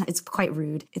 it's quite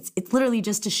rude. It's literally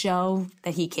just to show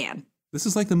that he can. This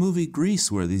is like the movie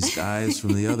Grease, where these guys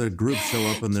from the other group show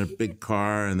up in their big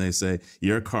car and they say,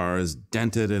 your car is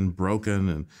dented and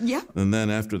broken. And then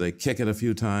after they kick it a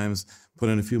few times, put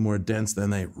in a few more dents, then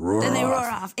they roar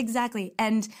off. Exactly.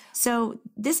 And so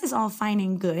this is all fine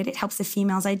and good. It helps the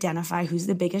females identify who's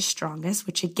the biggest, strongest,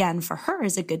 which again, for her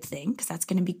is a good thing because that's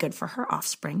going to be good for her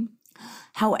offspring.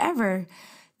 However,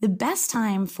 the best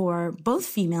time for both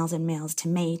females and males to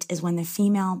mate is when the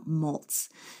female molts,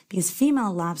 because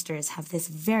female lobsters have this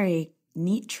very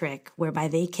neat trick whereby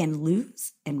they can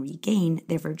lose and regain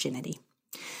their virginity.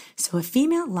 So a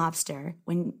female lobster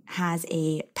has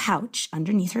a pouch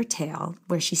underneath her tail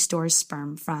where she stores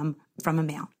sperm from a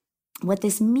male. What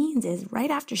this means is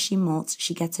right after she molts,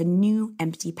 she gets a new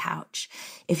empty pouch.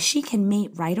 If she can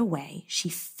mate right away, she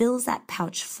fills that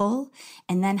pouch full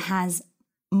and then has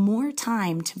more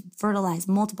time to fertilize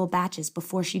multiple batches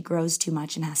before she grows too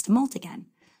much and has to molt again.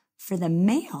 For the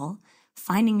male,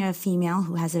 finding a female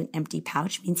who has an empty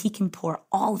pouch means he can pour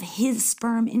all of his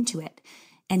sperm into it,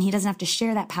 and he doesn't have to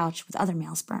share that pouch with other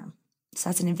male sperm. So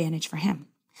that's an advantage for him.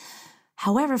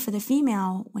 However, for the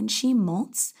female, when she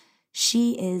molts,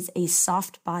 she is a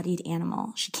soft-bodied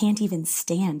animal. She can't even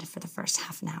stand for the first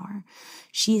half an hour.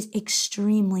 She is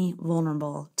extremely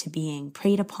vulnerable to being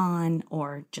preyed upon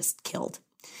or just killed.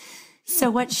 So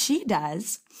what she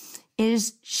does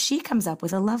is she comes up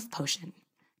with a love potion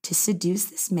to seduce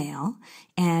this male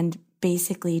and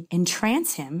basically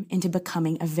entrance him into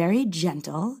becoming a very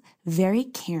gentle, very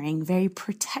caring, very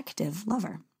protective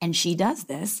lover. And she does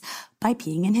this by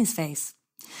peeing in his face.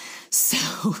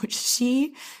 So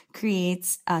she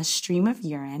creates a stream of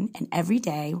urine, and every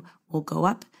day will go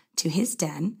up to his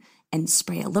den and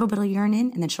spray a little bit of urine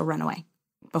in, and then she'll run away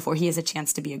before he has a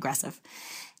chance to be aggressive.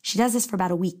 She does this for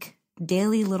about a week,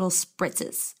 daily little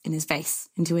spritzes in his face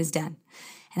into his den.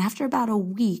 And after about a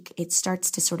week, it starts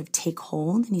to sort of take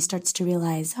hold, and he starts to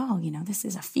realize, this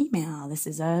is a female. This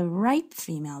is a ripe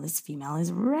female. This female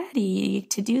is ready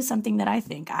to do something that I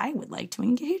think I would like to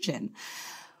engage in.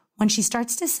 When she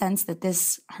starts to sense that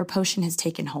her potion has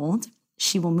taken hold,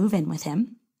 she will move in with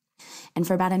him. And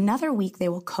for about another week, they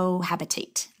will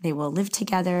cohabitate. They will live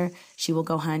together. She will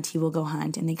go hunt, he will go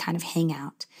hunt, and they kind of hang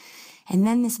out. And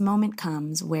then this moment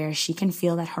comes where she can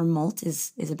feel that her molt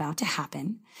is about to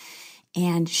happen.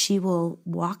 And she will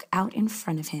walk out in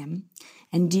front of him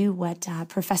and do what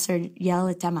Professor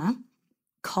Yael Itema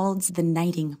called the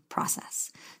knighting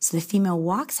process. So the female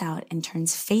walks out and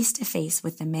turns face to face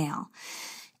with the male.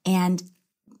 And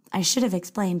I should have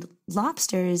explained,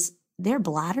 lobsters, their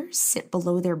bladders sit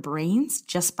below their brains,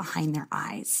 just behind their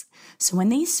eyes. So when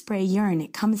they spray urine,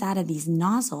 it comes out of these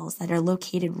nozzles that are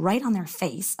located right on their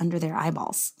face under their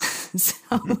eyeballs. So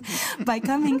by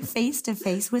coming face to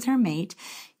face with her mate,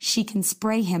 she can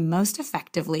spray him most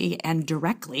effectively and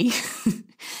directly.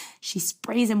 She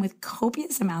sprays him with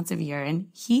copious amounts of urine.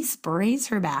 He sprays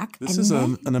her back. This is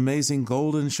an amazing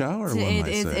golden shower, one might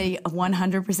say. It is a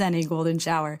 100% a golden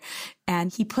shower.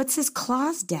 And he puts his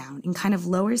claws down and kind of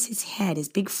lowers his head. His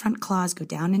big front claws go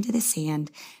down into the sand.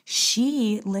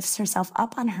 She lifts herself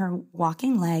up on her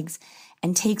walking legs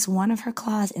and takes one of her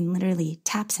claws and literally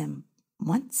taps him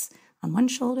once on one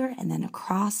shoulder and then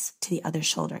across to the other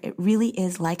shoulder. It really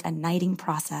is like a knighting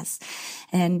process.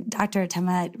 And Dr.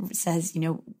 Itema says,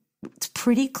 it's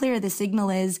pretty clear the signal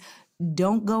is,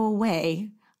 don't go away.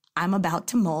 I'm about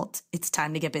to molt. It's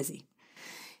time to get busy.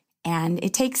 And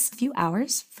it takes a few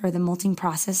hours for the molting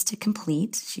process to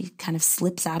complete. She kind of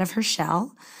slips out of her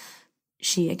shell.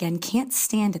 She, again, can't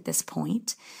stand at this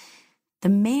point. The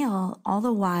male, all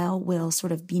the while, will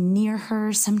sort of be near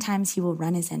her. Sometimes he will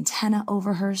run his antenna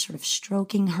over her, sort of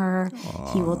stroking her.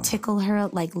 Aww. He will tickle her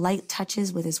like light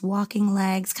touches with his walking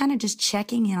legs, kind of just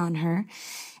checking in on her.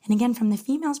 And again, from the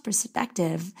female's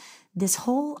perspective, this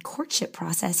whole courtship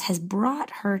process has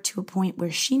brought her to a point where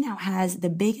she now has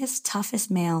the biggest, toughest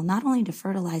male, not only to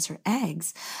fertilize her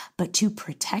eggs, but to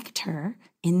protect her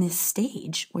in this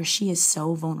stage where she is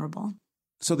so vulnerable.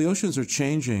 So the oceans are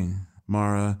changing,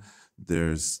 Mara.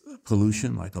 There's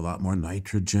pollution, like a lot more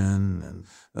nitrogen,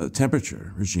 and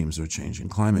temperature regimes are changing,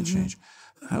 climate change.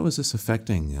 How is this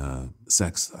affecting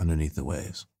sex underneath the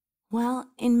waves? Well,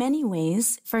 in many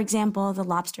ways, for example, the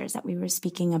lobsters that we were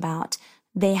speaking about,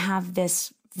 they have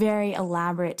this very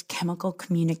elaborate chemical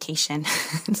communication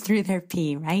through their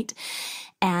pee, right?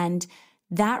 And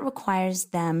that requires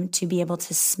them to be able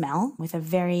to smell with a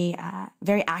very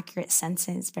accurate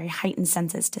senses, very heightened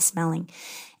senses to smelling.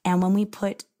 And when we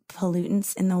put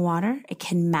pollutants in the water, it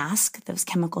can mask those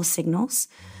chemical signals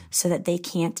so that they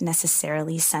can't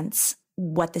necessarily sense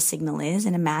what the signal is.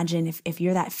 And imagine if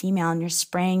you're that female and you're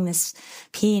spraying this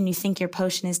pee and you think your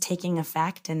potion is taking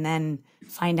effect and then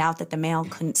find out that the male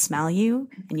couldn't smell you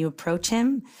and you approach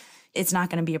him, it's not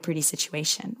going to be a pretty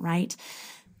situation, right?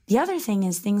 The other thing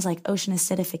is things like ocean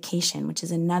acidification, which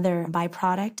is another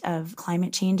byproduct of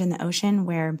climate change in the ocean,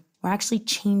 where we're actually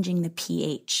changing the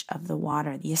pH of the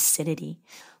water, the acidity.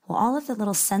 Well, all of the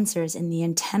little sensors in the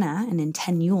antenna and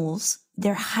antennules,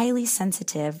 they're highly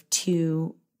sensitive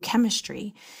to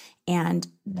chemistry, and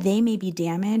they may be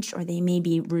damaged or they may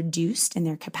be reduced in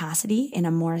their capacity in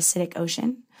a more acidic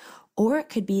ocean. Or it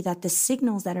could be that the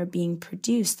signals that are being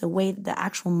produced, the way the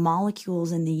actual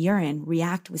molecules in the urine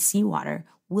react with seawater,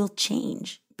 will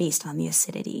change based on the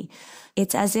acidity.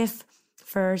 It's as if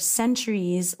for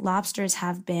centuries, lobsters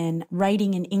have been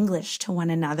writing in English to one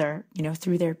another,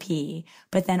 through their pee.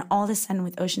 But then all of a sudden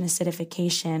with ocean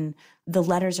acidification, the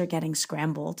letters are getting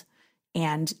scrambled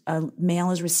and a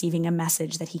male is receiving a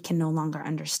message that he can no longer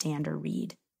understand or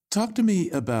read. Talk to me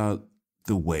about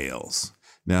the whales.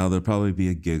 Now, there'll probably be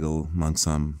a giggle among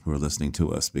some who are listening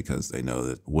to us because they know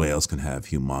that whales can have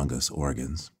humongous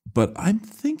organs. But I'm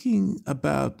thinking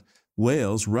about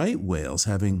whales, right whales,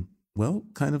 having,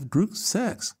 kind of group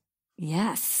sex.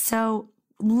 Yes. So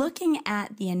looking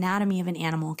at the anatomy of an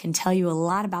animal can tell you a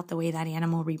lot about the way that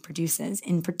animal reproduces,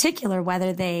 in particular,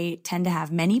 whether they tend to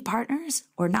have many partners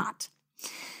or not.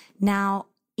 Now,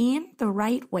 in the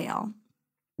right whale,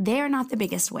 they are not the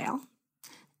biggest whale.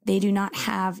 They do not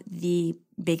have the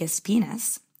biggest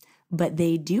penis, but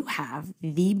they do have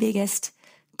the biggest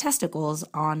testicles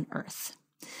on Earth.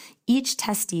 Each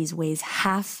testes weighs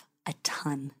half a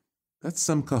ton. That's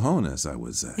some cojones, I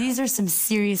would say. These are some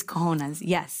serious cojones,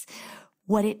 yes.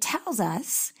 What it tells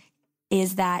us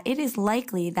is that it is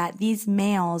likely that these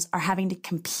males are having to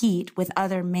compete with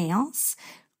other males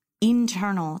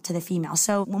internal to the female.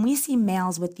 So when we see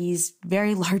males with these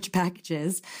very large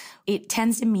packages, it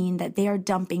tends to mean that they are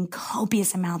dumping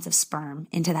copious amounts of sperm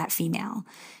into that female.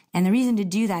 And the reason to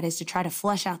do that is to try to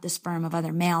flush out the sperm of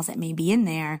other males that may be in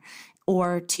there,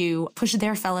 or to push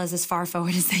their fellows as far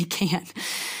forward as they can.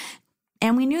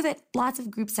 And we knew that lots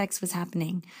of group sex was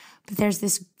happening. But there's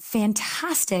this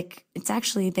fantastic, it's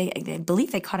actually, I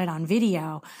believe they caught it on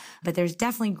video, but there's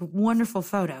definitely wonderful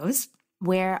photos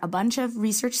where a bunch of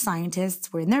research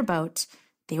scientists were in their boat.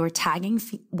 They were tagging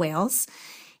whales,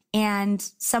 and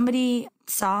somebody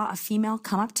saw a female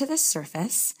come up to the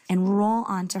surface and roll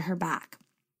onto her back.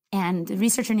 And the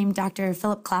researcher named Dr.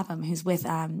 Philip Clapham, who's with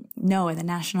NOAA, the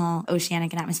National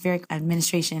Oceanic and Atmospheric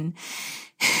Administration,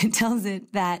 tells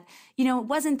it that, it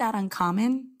wasn't that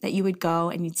uncommon that you would go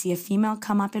and you'd see a female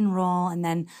come up and roll, and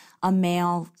then a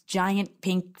male giant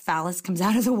pink phallus comes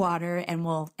out of the water and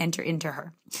will enter into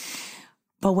her.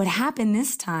 But what happened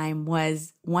this time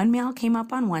was one male came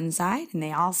up on one side and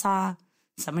they all saw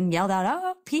someone yelled out,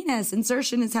 "Oh, penis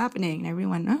insertion is happening." And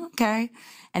everyone, "Oh, okay."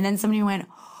 And then somebody went,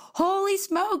 "Holy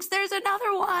smokes, there's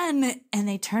another one." And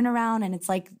they turn around and it's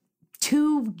like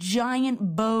two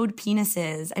giant bowed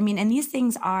penises. And these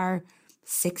things are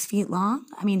 6 feet long.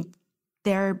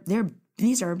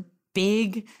 These are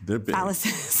big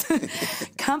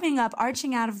phalluses coming up,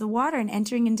 arching out of the water and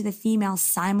entering into the female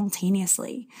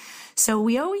simultaneously. So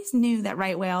we always knew that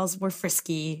right whales were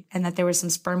frisky and that there was some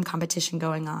sperm competition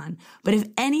going on. But if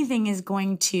anything is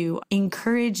going to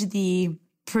encourage the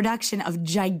production of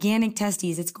gigantic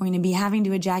testes, it's going to be having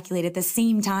to ejaculate at the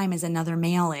same time as another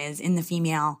male is in the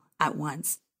female at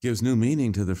once. Gives new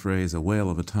meaning to the phrase, a whale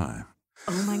of a time.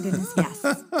 Oh my goodness, yes.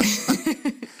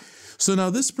 So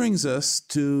now this brings us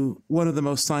to one of the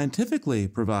most scientifically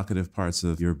provocative parts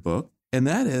of your book, and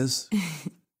that is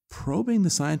probing the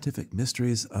scientific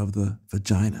mysteries of the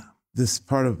vagina. This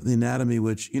part of the anatomy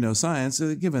which, science,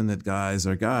 given that guys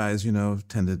are guys,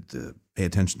 tended to pay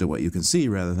attention to what you can see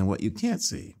rather than what you can't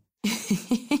see.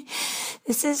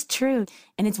 This is true.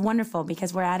 And it's wonderful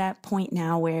because we're at a point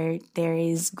now where there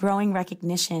is growing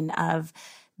recognition of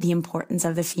the importance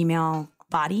of the female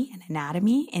body and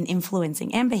anatomy in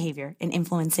influencing and behavior in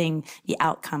influencing the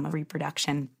outcome of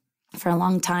reproduction. For a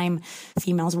long time,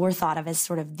 females were thought of as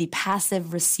sort of the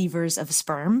passive receivers of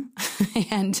sperm.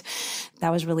 And that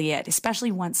was really it,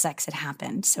 especially once sex had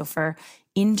happened. So for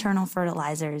internal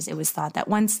fertilizers, it was thought that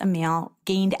once a male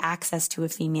gained access to a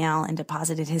female and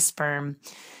deposited his sperm,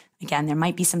 again, there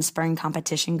might be some sperm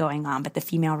competition going on, but the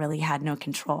female really had no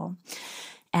control.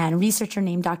 And a researcher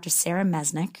named Dr. Sarah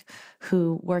Mesnick,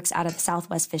 who works out of the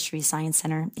Southwest Fisheries Science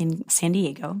Center in San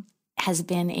Diego, has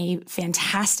been a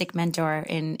fantastic mentor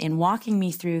in walking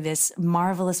me through this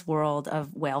marvelous world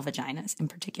of whale vaginas in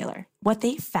particular. What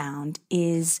they found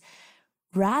is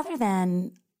rather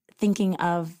than thinking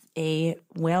of a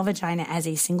whale vagina as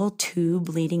a single tube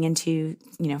leading into,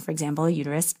 for example, a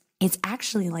uterus, it's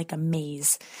actually like a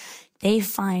maze. They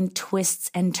find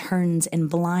twists and turns and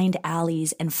blind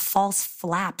alleys and false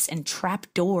flaps and trap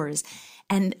doors.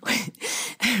 And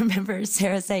I remember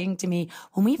Sarah saying to me,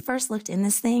 when we first looked in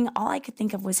this thing, all I could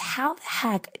think of was, how the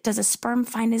heck does a sperm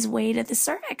find his way to the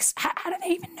cervix? How do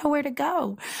they even know where to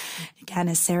go? Again,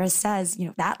 as Sarah says,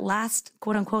 that last,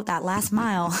 quote unquote, that last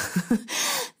mile,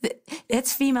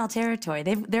 it's female territory.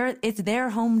 It's their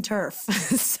home turf.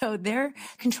 So they're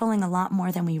controlling a lot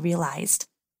more than we realized.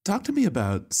 Talk to me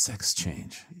about sex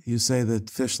change. You say that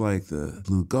fish like the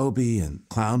blue goby and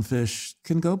clownfish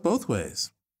can go both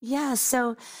ways. Yeah,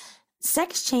 so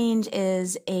sex change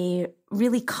is a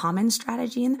really common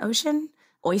strategy in the ocean.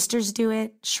 Oysters do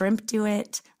it, shrimp do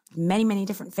it, many, many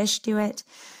different fish do it.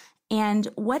 And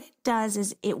what it does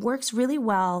is it works really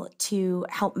well to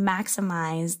help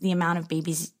maximize the amount of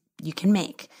babies you can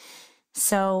make.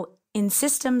 So in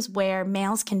systems where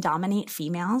males can dominate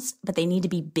females, but they need to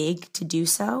be big to do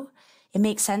so, it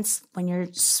makes sense when you're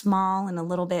small and a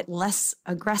little bit less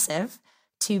aggressive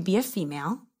to be a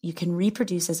female. You can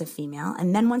reproduce as a female.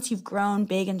 And then once you've grown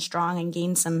big and strong and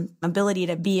gained some ability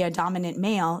to be a dominant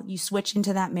male, you switch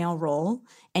into that male role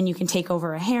and you can take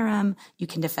over a harem, you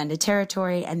can defend a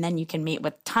territory, and then you can mate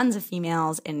with tons of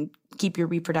females and keep your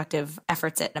reproductive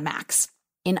efforts at a max.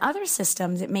 In other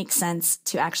systems, it makes sense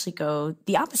to actually go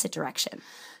the opposite direction.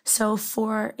 So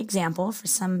for example, for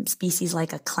some species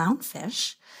like a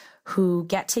clownfish, who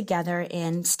get together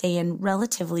and stay in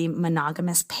relatively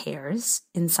monogamous pairs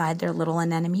inside their little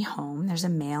anemone home. There's a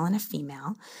male and a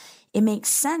female. It makes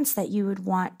sense that you would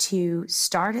want to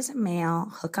start as a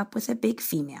male, hook up with a big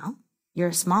female. You're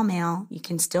a small male, you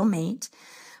can still mate.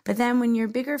 But then when your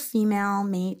bigger female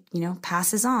mate,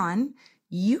 passes on,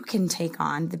 you can take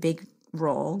on the big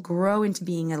role, grow into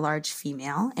being a large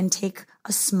female, and take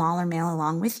a smaller male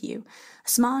along with you. A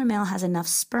smaller male has enough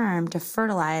sperm to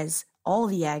fertilize all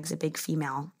the eggs a big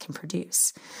female can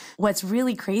produce. What's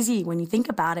really crazy when you think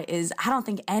about it is I don't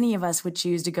think any of us would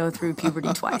choose to go through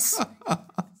puberty twice.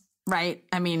 Right?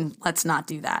 I mean, let's not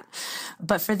do that.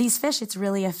 But for these fish, it's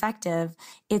really effective.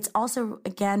 It's also,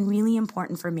 again, really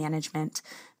important for management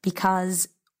because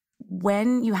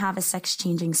when you have a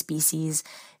sex-changing species,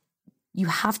 you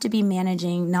have to be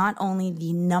managing not only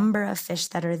the number of fish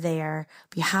that are there,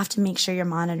 but you have to make sure you're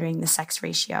monitoring the sex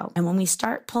ratio. And when we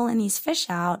start pulling these fish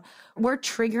out, we're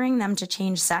triggering them to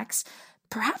change sex,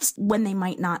 perhaps when they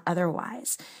might not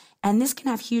otherwise. And this can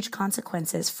have huge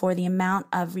consequences for the amount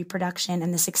of reproduction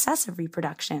and the success of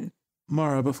reproduction.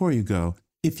 Mara, before you go,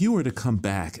 if you were to come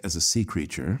back as a sea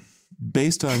creature,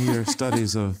 based on your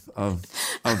studies of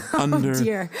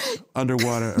underwater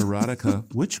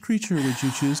erotica, which creature would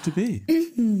you choose to be?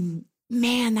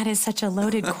 Man, that is such a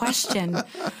loaded question.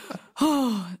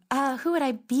 Who would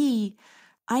I be?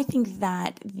 I think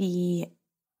that the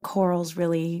corals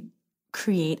really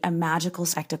create a magical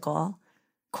spectacle.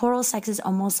 Coral sex is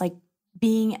almost like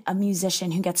being a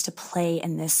musician who gets to play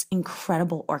in this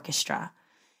incredible orchestra.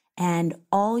 And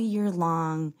all year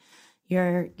long,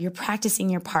 you're practicing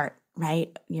your part.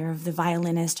 Right? You're the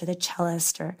violinist or the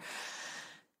cellist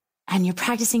and you're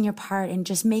practicing your part and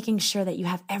just making sure that you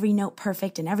have every note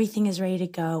perfect and everything is ready to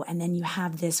go. And then you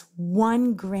have this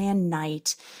one grand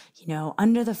night,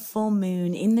 under the full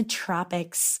moon in the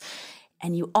tropics,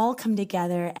 and you all come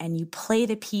together and you play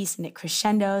the piece and it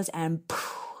crescendos and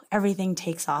poof, everything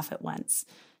takes off at once.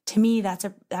 To me,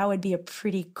 that would be a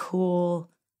pretty cool,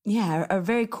 a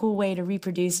very cool way to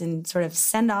reproduce and sort of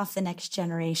send off the next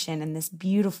generation in this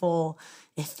beautiful,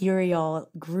 ethereal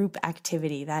group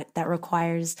activity that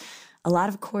requires a lot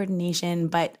of coordination,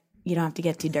 but you don't have to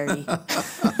get too dirty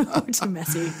or too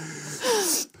messy.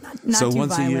 Not so too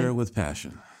once violent. a year with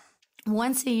passion.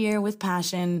 Once a year with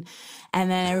passion, and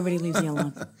then everybody leaves you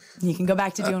alone. You can go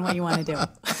back to doing what you want to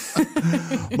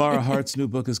do. Mara Hart's new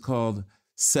book is called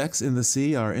Sex in the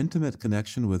Sea, Our Intimate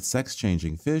Connection with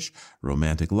Sex-Changing Fish,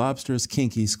 Romantic Lobsters,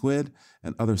 Kinky Squid,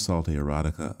 and Other Salty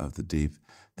Erotica of the Deep.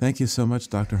 Thank you so much,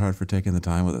 Dr. Hart, for taking the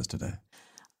time with us today.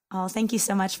 Oh, thank you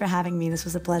so much for having me. This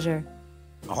was a pleasure.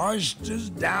 Oysters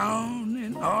down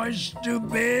in oyster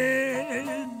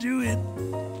bed, do it.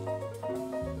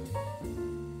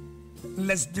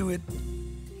 Let's do it.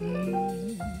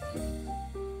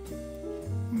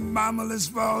 Mama, let's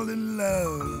fall in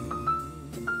love.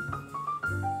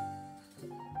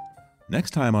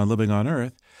 Next time on Living on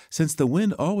Earth, since the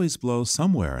wind always blows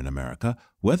somewhere in America,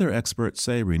 weather experts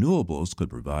say renewables could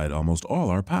provide almost all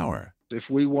our power. If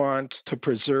we want to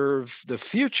preserve the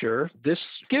future, this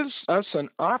gives us an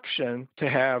option to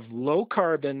have low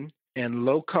carbon and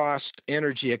low cost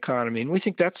energy economy, and we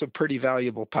think that's a pretty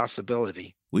valuable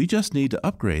possibility. We just need to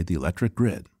upgrade the electric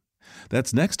grid.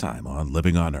 That's next time on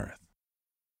Living on Earth.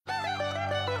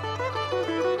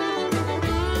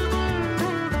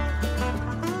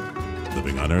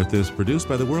 Living on Earth is produced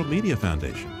by the World Media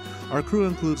Foundation. Our crew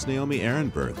includes Naomi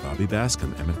Ehrenberg, Bobby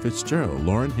Bascom, Emmett Fitzgerald,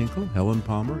 Lauren Hinkle, Helen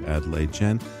Palmer, Adelaide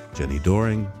Chen, Jenny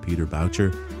Doring, Peter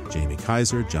Boucher, Jamie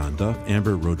Kaiser, John Duff,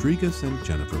 Amber Rodriguez, and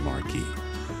Jennifer Marquis.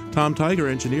 Tom Tiger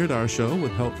engineered our show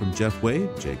with help from Jeff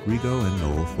Wade, Jake Rigo, and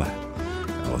Noel Flatt.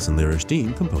 Allison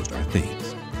Lirish-Dean composed our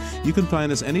themes. You can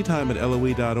find us anytime at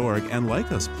LOE.org and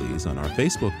like us, please, on our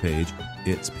Facebook page,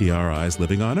 It's PRI's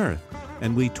Living on Earth,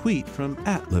 and we tweet from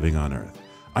 @LivingOnEarth.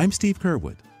 I'm Steve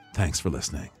Curwood. Thanks for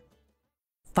listening.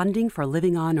 Funding for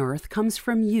Living on Earth comes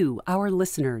from you, our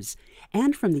listeners,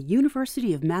 and from the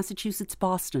University of Massachusetts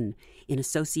Boston, in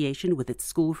association with its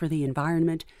School for the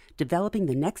Environment, developing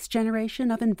the next generation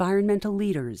of environmental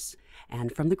leaders,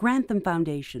 and from the Grantham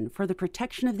Foundation for the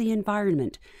Protection of the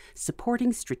Environment,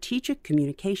 supporting strategic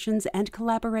communications and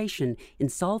collaboration in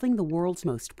solving the world's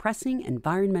most pressing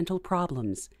environmental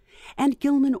problems, and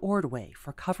Gilman Ordway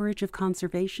for coverage of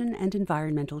conservation and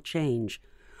environmental change.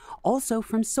 Also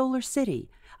from Solar City,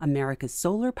 America's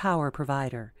solar power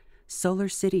provider. Solar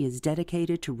City is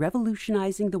dedicated to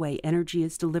revolutionizing the way energy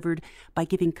is delivered by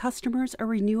giving customers a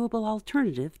renewable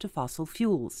alternative to fossil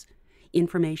fuels.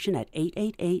 Information at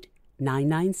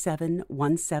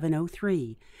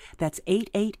 888-997-1703. That's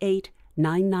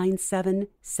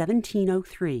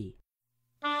 888-997-1703.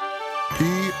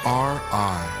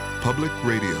 PRI, Public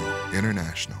Radio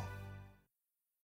International.